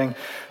about something.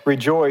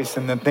 Rejoice,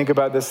 and then think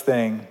about this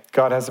thing.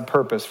 God has a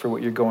purpose for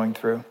what you're going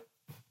through.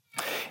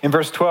 In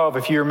verse 12,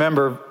 if you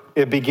remember,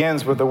 it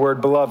begins with the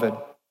word beloved.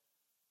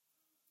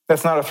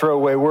 That's not a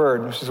throwaway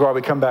word, which is why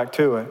we come back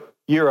to it.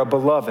 You're a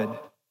beloved.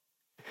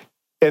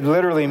 It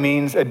literally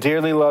means a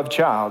dearly loved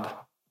child.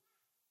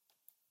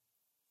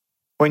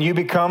 When you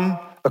become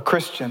a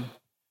Christian,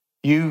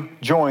 you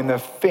join the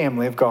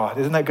family of God.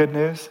 Isn't that good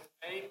news?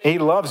 Amen. He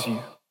loves you.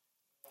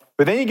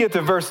 But then you get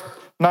to verse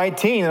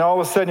 19, and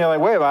all of a sudden you're like,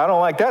 wait, I don't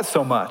like that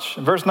so much.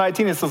 In verse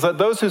 19, it says, let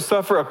those who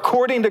suffer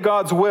according to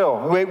God's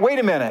will. Wait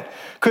a minute.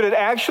 Could it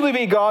actually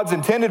be God's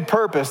intended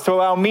purpose to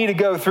allow me to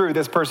go through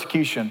this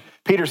persecution?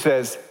 Peter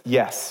says,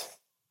 yes.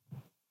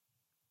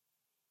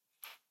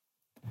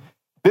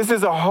 This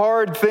is a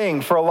hard thing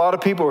for a lot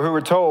of people who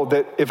were told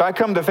that if I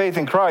come to faith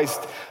in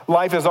Christ,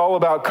 life is all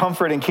about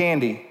comfort and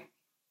candy.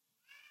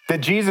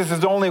 That Jesus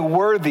is only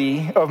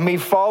worthy of me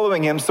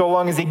following him so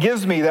long as he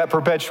gives me that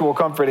perpetual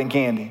comfort and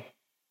candy.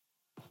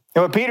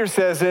 And what Peter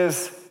says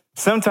is,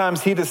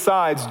 sometimes he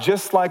decides,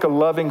 just like a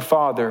loving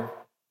father,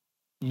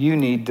 you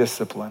need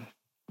discipline.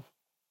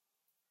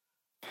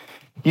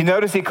 You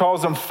notice he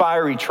calls them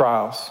fiery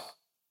trials.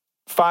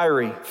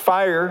 Fire.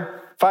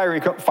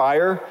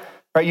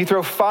 Right? You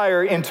throw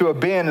fire into a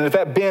bin, and if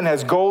that bin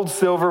has gold,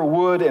 silver,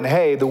 wood, and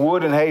hay, the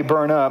wood and hay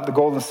burn up, the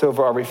gold and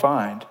silver are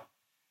refined.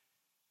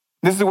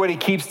 This is what he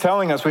keeps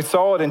telling us. We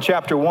saw it in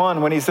chapter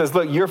 1 when he says,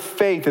 look, your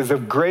faith is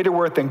of greater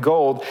worth than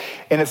gold,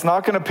 and it's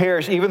not going to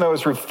perish even though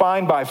it's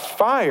refined by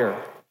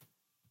fire.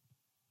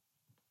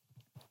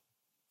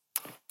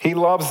 He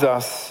loves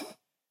us,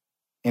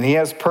 and he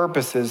has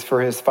purposes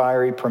for his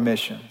fiery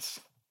permissions.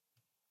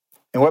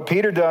 And what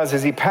Peter does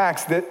is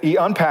he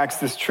unpacks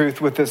this truth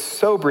with this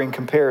sobering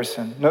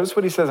comparison. Notice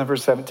what he says in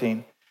verse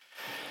 17.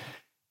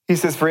 He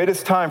says, for it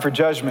is time for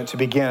judgment to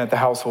begin at the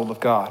household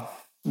of God.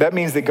 That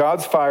means that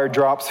God's fire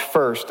drops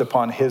first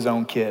upon his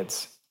own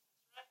kids.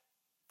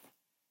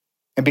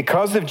 And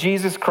because of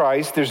Jesus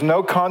Christ, there's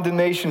no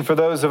condemnation for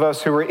those of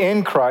us who are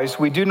in Christ.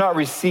 We do not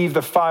receive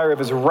the fire of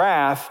his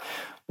wrath.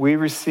 We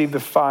receive the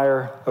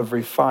fire of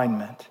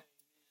refinement.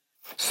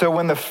 So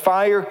when the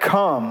fire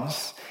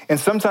comes, and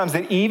sometimes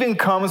it even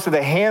comes to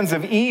the hands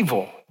of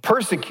evil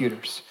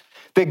persecutors,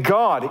 that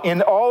God,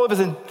 in all of his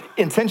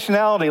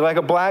intentionality, like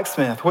a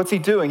blacksmith, what's he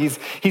doing?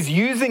 He's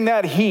using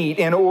that heat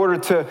in order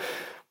to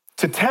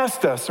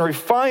test us and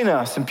refine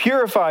us and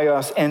purify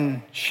us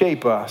and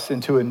shape us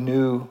into a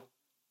new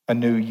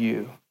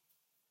you.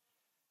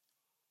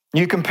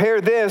 You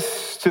compare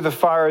this to the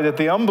fire that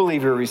the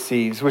unbeliever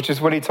receives, which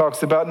is what he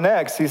talks about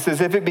next. He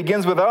says, if it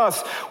begins with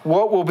us,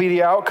 what will be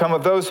the outcome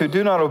of those who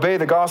do not obey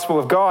the gospel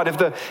of God?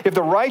 If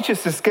the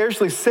righteous is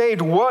scarcely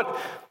saved, what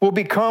will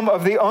become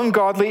of the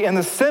ungodly and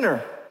the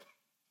sinner?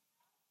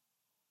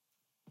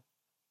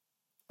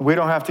 We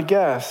don't have to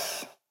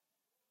guess.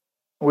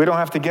 We don't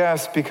have to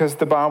guess because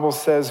the Bible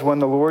says when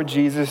the Lord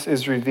Jesus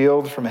is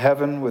revealed from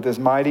heaven with his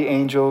mighty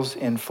angels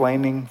in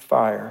flaming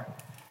fire,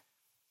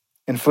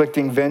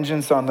 inflicting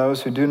vengeance on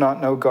those who do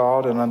not know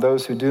God and on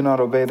those who do not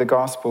obey the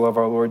gospel of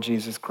our Lord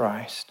Jesus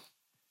Christ.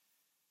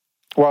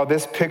 While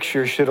this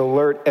picture should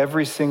alert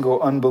every single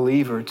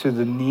unbeliever to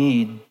the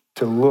need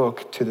to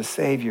look to the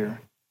Savior,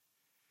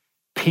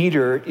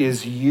 Peter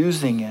is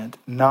using it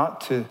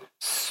not to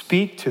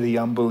speak to the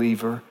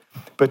unbeliever,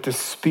 but to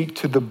speak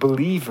to the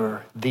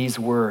believer these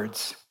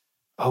words.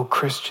 Oh,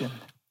 Christian,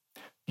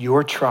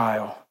 your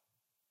trial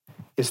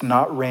is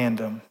not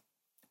random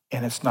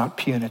and it's not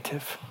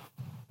punitive.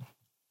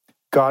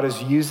 God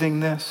is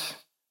using this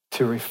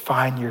to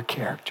refine your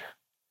character,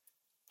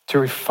 to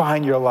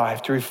refine your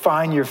life, to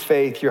refine your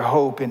faith, your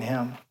hope in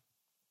him.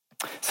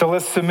 So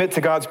let's submit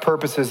to God's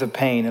purposes of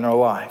pain in our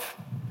life.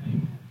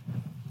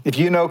 If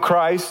you know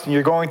Christ and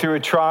you're going through a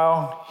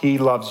trial, he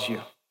loves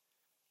you.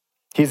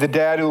 He's a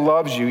dad who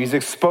loves you. He's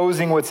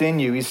exposing what's in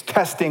you. He's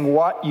testing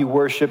what you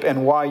worship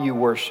and why you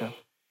worship.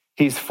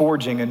 He's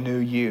forging a new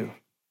you.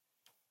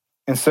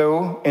 And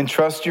so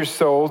entrust your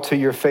soul to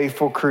your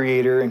faithful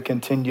Creator and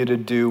continue to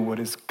do what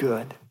is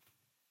good.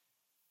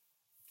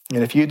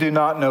 And if you do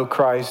not know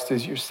Christ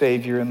as your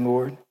Savior and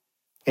Lord,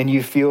 and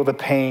you feel the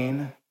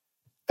pain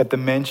at the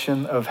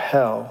mention of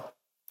hell,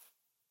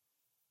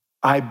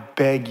 I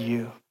beg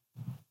you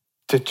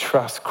to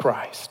trust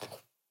Christ.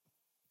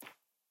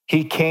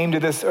 He came to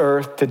this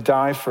earth to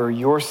die for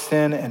your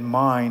sin and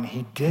mine.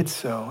 He did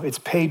so. It's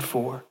paid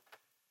for.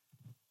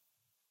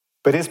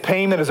 But his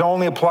payment is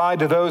only applied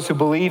to those who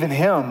believe in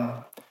him,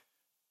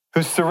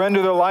 who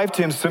surrender their life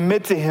to him,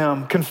 submit to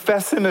him,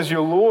 confess him as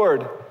your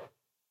Lord.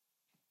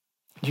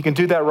 You can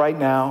do that right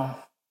now.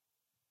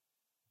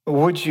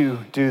 Would you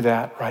do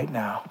that right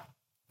now?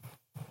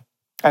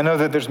 I know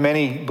that there's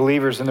many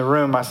believers in the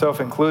room, myself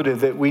included,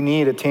 that we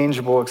need a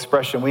tangible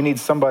expression. We need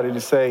somebody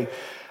to say,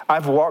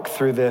 I've walked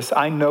through this.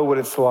 I know what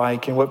it's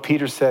like, and what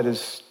Peter said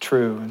is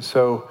true. And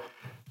so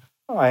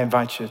I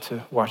invite you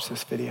to watch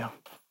this video.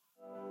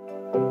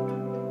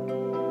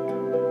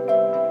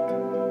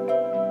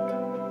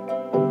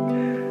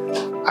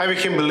 I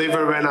became a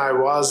believer when I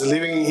was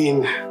living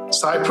in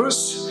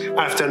Cyprus.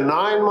 After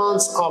 9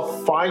 months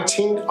of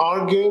fighting,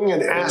 arguing,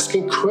 and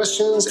asking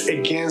questions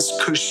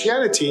against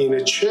Christianity in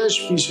a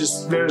church which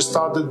were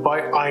started by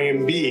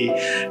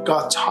IMB,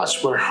 God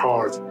touched my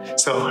heart.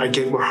 So I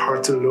gave my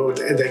heart to the Lord,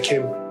 and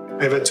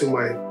I went to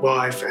my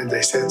wife and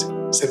I said,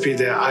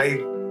 Sepida,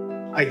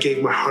 I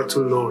gave my heart to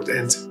the Lord.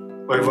 And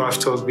my wife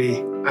told me,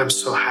 I'm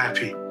so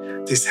happy.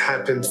 This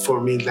happened for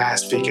me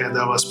last week, and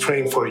I was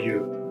praying for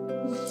you.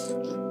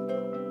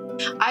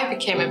 I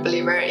became a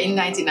believer in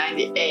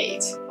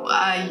 1998.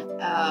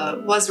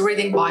 I was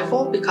reading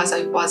Bible because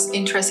I was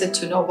interested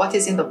to know what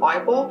is in the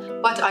Bible,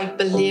 but I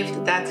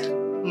believed that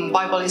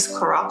Bible is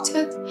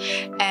corrupted,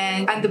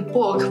 and the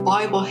book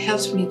Bible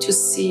helped me to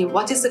see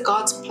what is the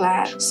God's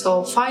plan.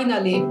 So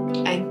finally,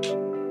 I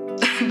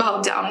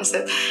bowed down and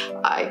said,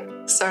 I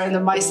surrender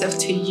myself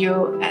to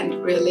you,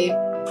 and really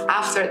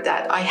after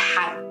that I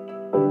had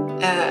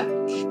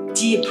a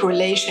deep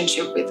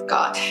relationship with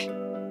God.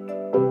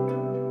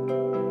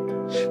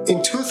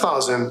 In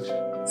 2000,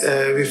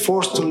 we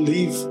forced to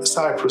leave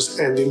Cyprus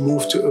and we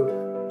moved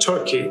to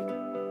Turkey.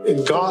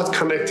 And God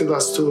connected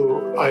us to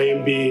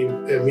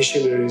IMB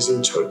missionaries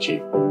in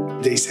Turkey.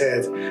 They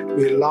said,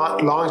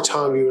 long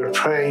time we were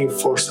praying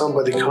for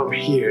somebody to come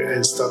here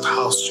and start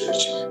house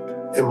church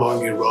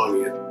among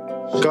Iranian.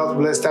 God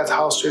bless that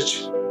house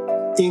church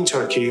in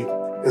Turkey.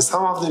 And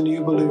some of the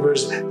new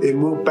believers, they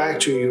moved back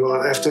to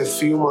Iran. After a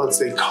few months,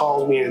 they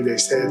called me and they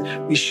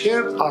said, we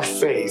shared our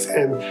faith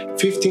and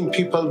 15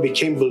 people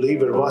became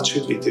believers. What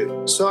should we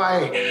do? So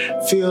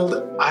I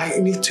feel I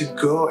need to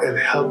go and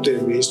help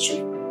their ministry.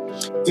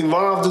 In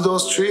one of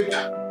those trips,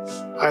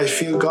 I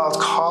feel God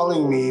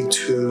calling me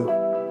to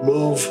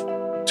move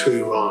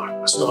to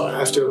Iran. So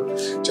after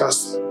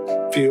just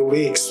a few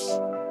weeks,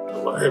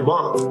 a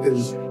month,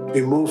 and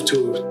we moved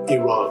to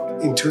Iran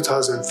in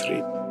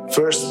 2003.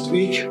 First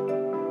week,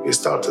 we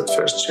started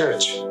first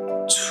church.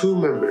 2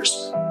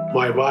 members,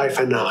 my wife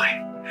and I.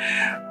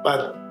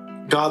 But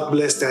God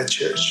blessed that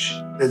church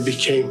and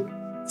became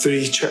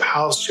 3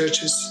 house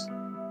churches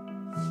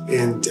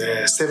and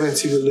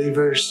 70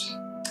 believers.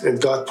 And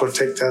God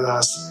protected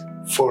us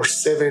for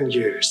 7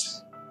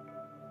 years.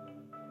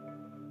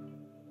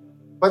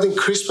 But in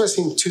Christmas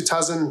in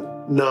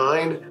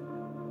 2009,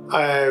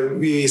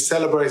 we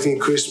celebrating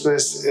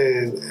Christmas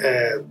and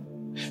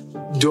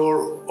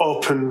door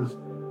open,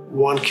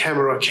 1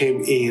 camera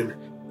came in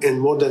and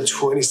more than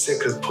 20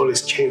 secret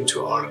police came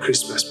to our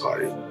Christmas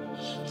party.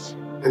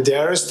 And they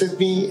arrested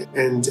me,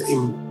 and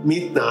in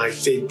midnight,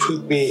 they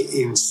put me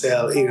in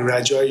cell in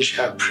Rajai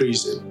Shah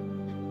prison.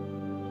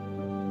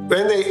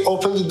 When they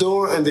opened the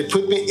door and they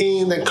put me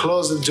in and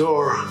closed the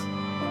door,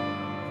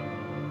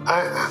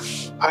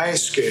 I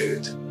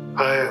scared.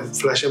 I am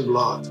flesh and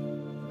blood.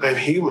 I'm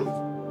human.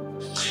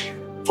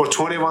 For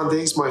 21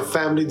 days, my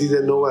family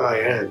didn't know where I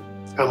am.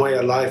 Am I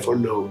alive or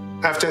no?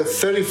 After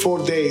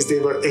 34 days, they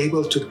were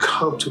able to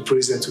come to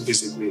prison to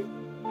visit me.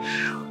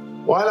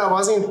 While I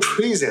was in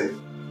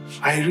prison,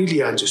 I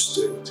really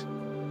understood.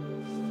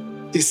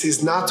 This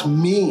is not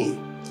me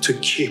to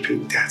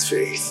keeping that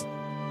faith.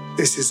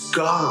 This is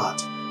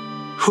God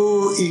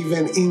who,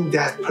 even in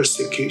that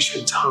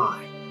persecution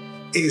time,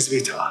 is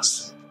with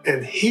us.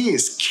 And He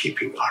is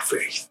keeping our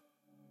faith.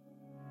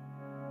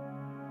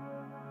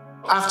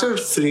 After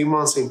 3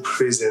 months in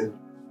prison,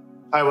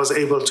 I was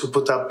able to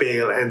put up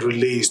bail and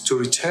release to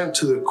return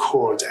to the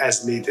court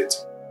as needed.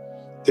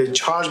 They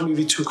charged me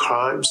with 2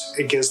 crimes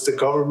against the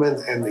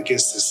government and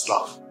against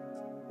Islam.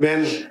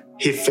 When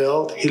he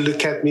failed, he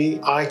looked at me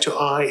eye to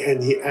eye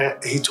and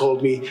he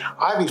told me,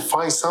 I will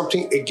find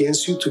something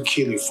against you to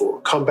kill you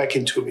for. Come back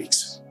in 2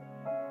 weeks.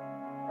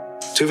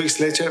 2 weeks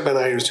later, when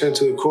I returned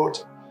to the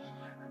court,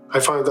 I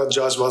found that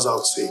judge was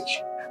out sick.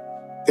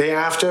 Day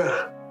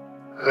after,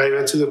 I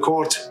went to the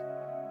court.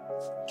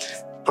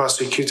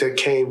 Prosecutor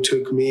came,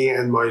 took me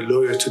and my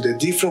lawyer to the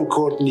different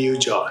court, new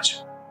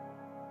judge.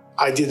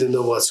 I didn't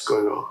know what's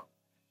going on.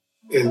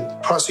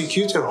 And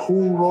prosecutor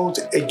who wrote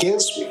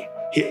against me,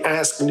 he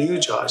asked new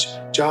judge,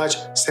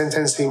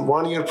 sentence him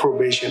 1 year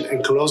probation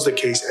and close the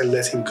case and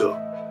let him go.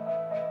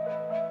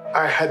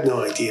 I had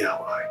no idea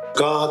why.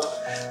 God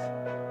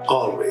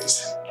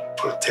always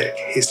protect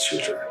His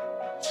children.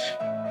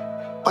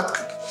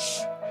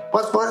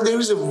 But there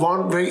is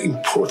one very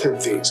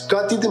important thing.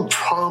 God didn't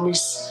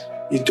promise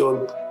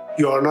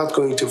you are not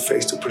going to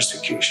face the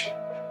persecution.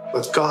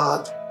 But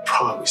God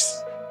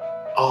promised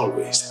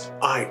always,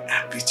 I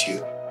am with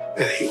you.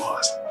 And He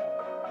was.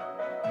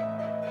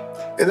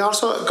 And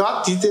also,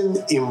 God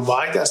didn't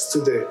invite us to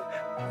the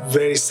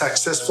very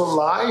successful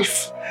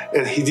life.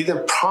 And He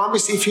didn't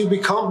promise if you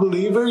become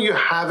believer, you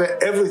have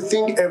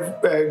everything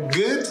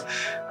good.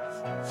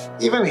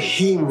 Even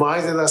He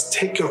invited us,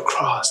 take your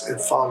cross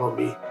and follow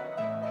me.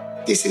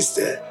 This is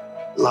the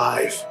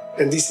life.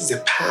 And this is the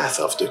path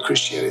of the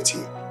Christianity.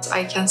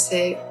 I can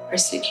say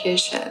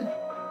persecution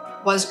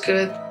was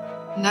good,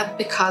 not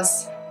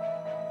because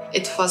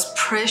it was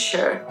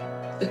pressure,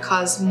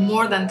 because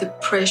more than the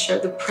pressure,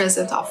 the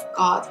presence of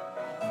God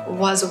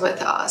was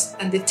with us.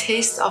 And the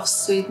taste of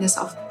sweetness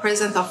of the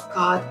presence of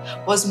God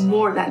was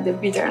more than the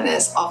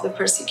bitterness of the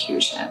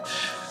persecution.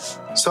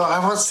 So I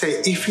want to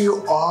say, if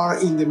you are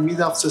in the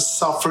middle of the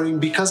suffering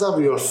because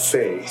of your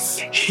faith,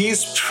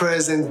 His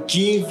presence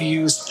gives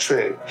you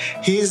strength.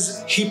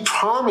 He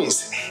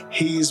promised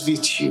He is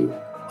with you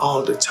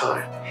all the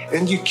time.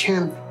 And you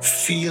can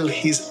feel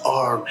His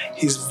arm,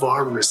 His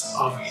warmness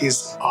of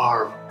His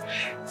arm.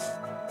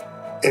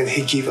 And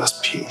He gives us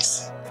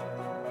peace.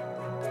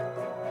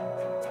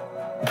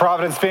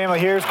 Providence family,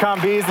 here's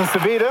Kambiz and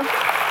Savita.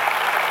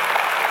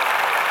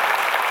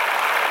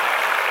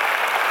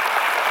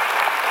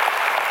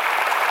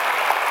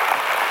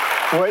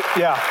 Wait,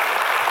 yeah.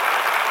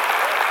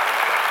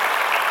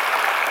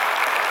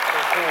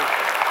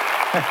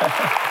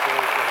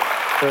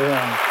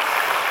 Amen.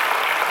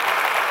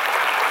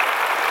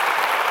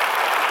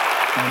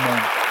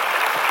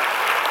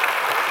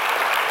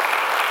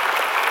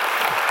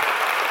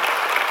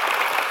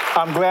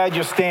 I'm glad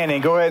you're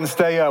standing. Go ahead and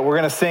stay up. We're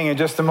going to sing in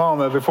just a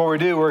moment. Before we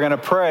do, we're going to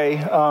pray.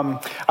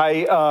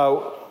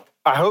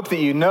 I hope that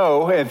you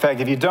know, in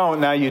fact, if you don't,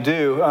 now you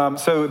do.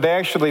 So they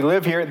actually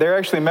live here. They're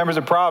actually members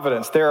of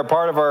Providence. They're a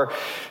part of our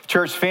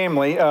church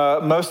family.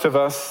 Most of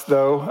us,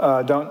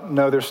 though, don't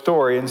know their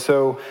story. And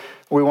so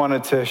we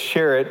wanted to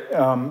share it.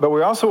 But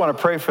we also want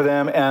to pray for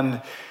them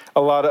and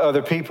a lot of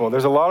other people.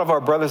 There's a lot of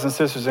our brothers and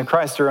sisters in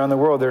Christ around the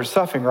world that are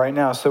suffering right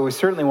now. So we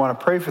certainly want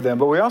to pray for them.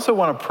 But we also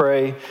want to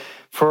pray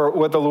for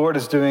what the Lord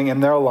is doing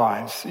in their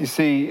lives. You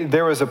see,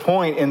 there was a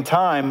point in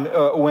time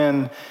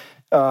when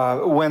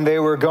they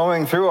were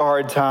going through a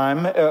hard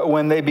time,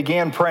 when they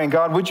began praying,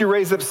 God, would you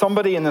raise up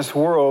somebody in this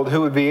world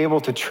who would be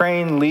able to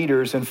train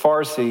leaders in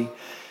Farsi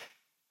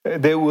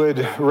that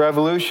would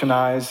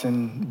revolutionize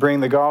and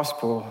bring the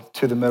gospel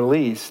to the Middle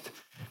East?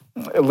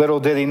 Little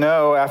did he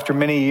know, after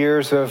many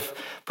years of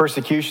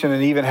persecution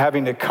and even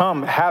having to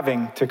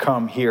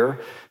come here,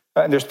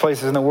 There's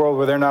places in the world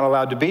where they're not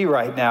allowed to be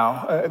right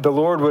now. The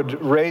Lord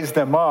would raise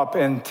them up,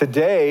 and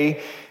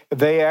today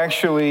they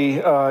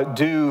actually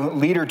do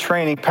leader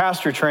training,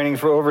 pastor training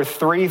for over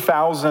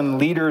 3,000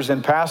 leaders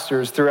and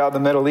pastors throughout the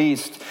Middle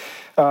East,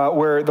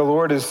 where the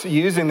Lord is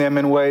using them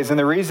in ways. And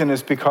the reason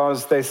is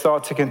because they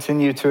sought to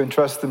continue to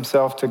entrust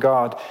themselves to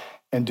God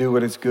and do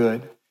what is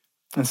good.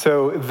 And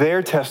so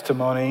their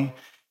testimony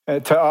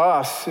to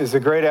us is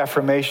a great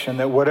affirmation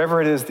that whatever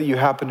it is that you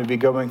happen to be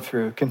going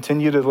through,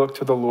 continue to look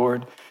to the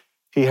Lord.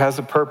 He has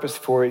a purpose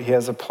for it. He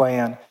has a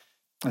plan.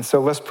 And so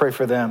let's pray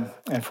for them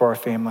and for our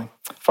family.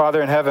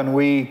 Father in heaven,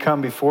 we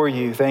come before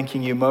you,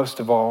 thanking you most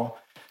of all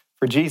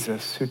for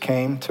Jesus, who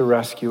came to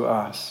rescue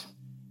us.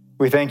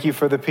 We thank you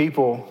for the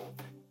people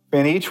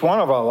in each one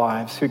of our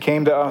lives who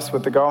came to us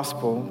with the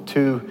gospel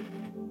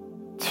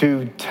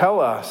to tell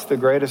us the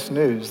greatest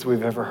news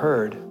we've ever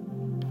heard.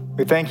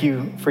 We thank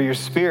you for your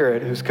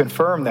Spirit who's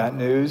confirmed that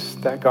news,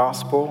 that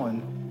gospel,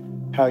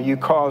 and how you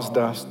caused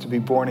us to be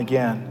born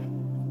again.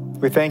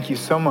 We thank you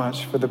so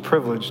much for the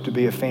privilege to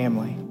be a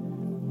family.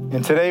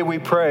 And today we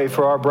pray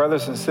for our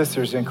brothers and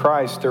sisters in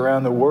Christ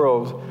around the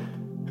world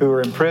who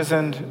are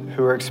imprisoned,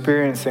 who are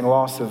experiencing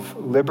loss of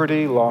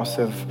liberty, loss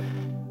of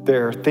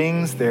their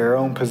things, their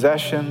own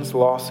possessions,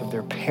 loss of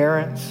their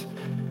parents,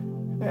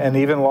 and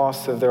even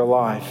loss of their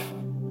life.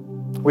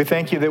 We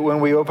thank you that when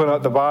we open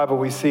up the Bible,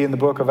 we see in the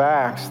book of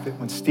Acts that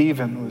when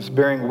Stephen was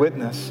bearing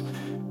witness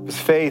of his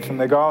faith in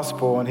the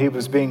gospel and he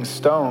was being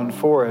stoned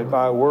for it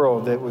by a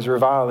world that was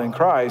reviling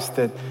Christ,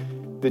 that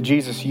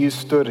Jesus, you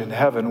stood in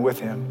heaven with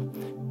him.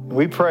 And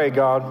we pray,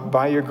 God,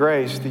 by your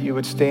grace, that you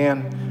would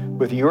stand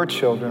with your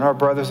children, our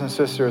brothers and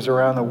sisters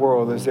around the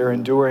world as they're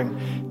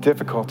enduring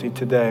difficulty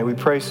today. We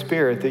pray,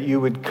 Spirit, that you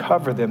would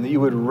cover them, that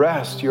you would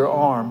rest your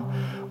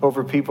arm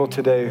over people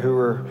today who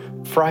are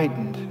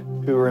frightened,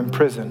 who are in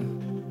prison.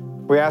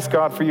 We ask,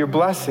 God, for your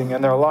blessing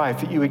in their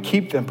life, that you would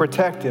keep them,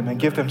 protect them, and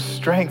give them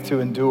strength to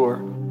endure.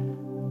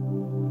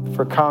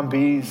 For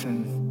Kambiz,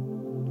 and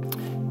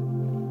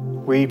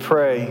we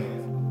pray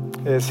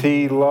as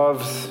he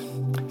loves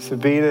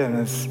Sabita and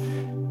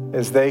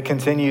as they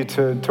continue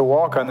to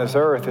walk on this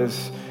earth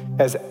as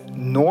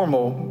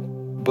normal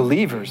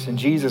believers in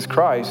Jesus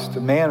Christ, a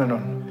man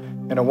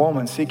and a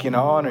woman seeking to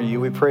honor you,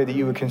 we pray that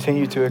you would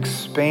continue to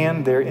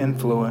expand their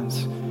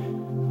influence,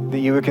 that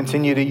you would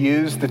continue to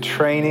use the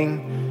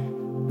training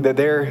that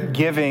they're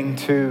giving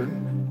to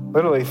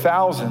literally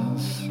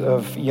thousands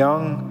of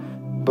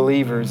young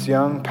believers,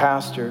 young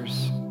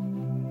pastors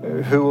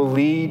who will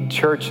lead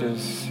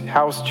churches,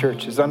 house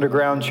churches,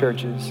 underground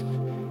churches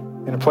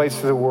in a place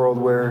of the world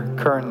where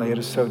currently it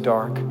is so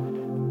dark.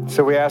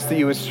 So we ask that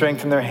you would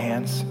strengthen their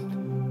hands.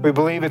 We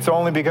believe it's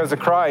only because of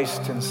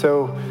Christ, and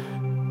so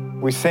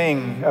we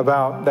sing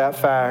about that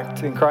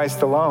fact. In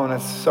Christ alone,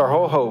 it's our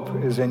whole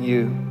hope is in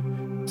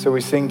you. So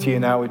we sing to you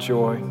now with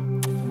joy.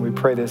 We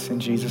pray this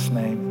in Jesus'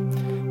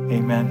 name.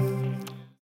 Amen.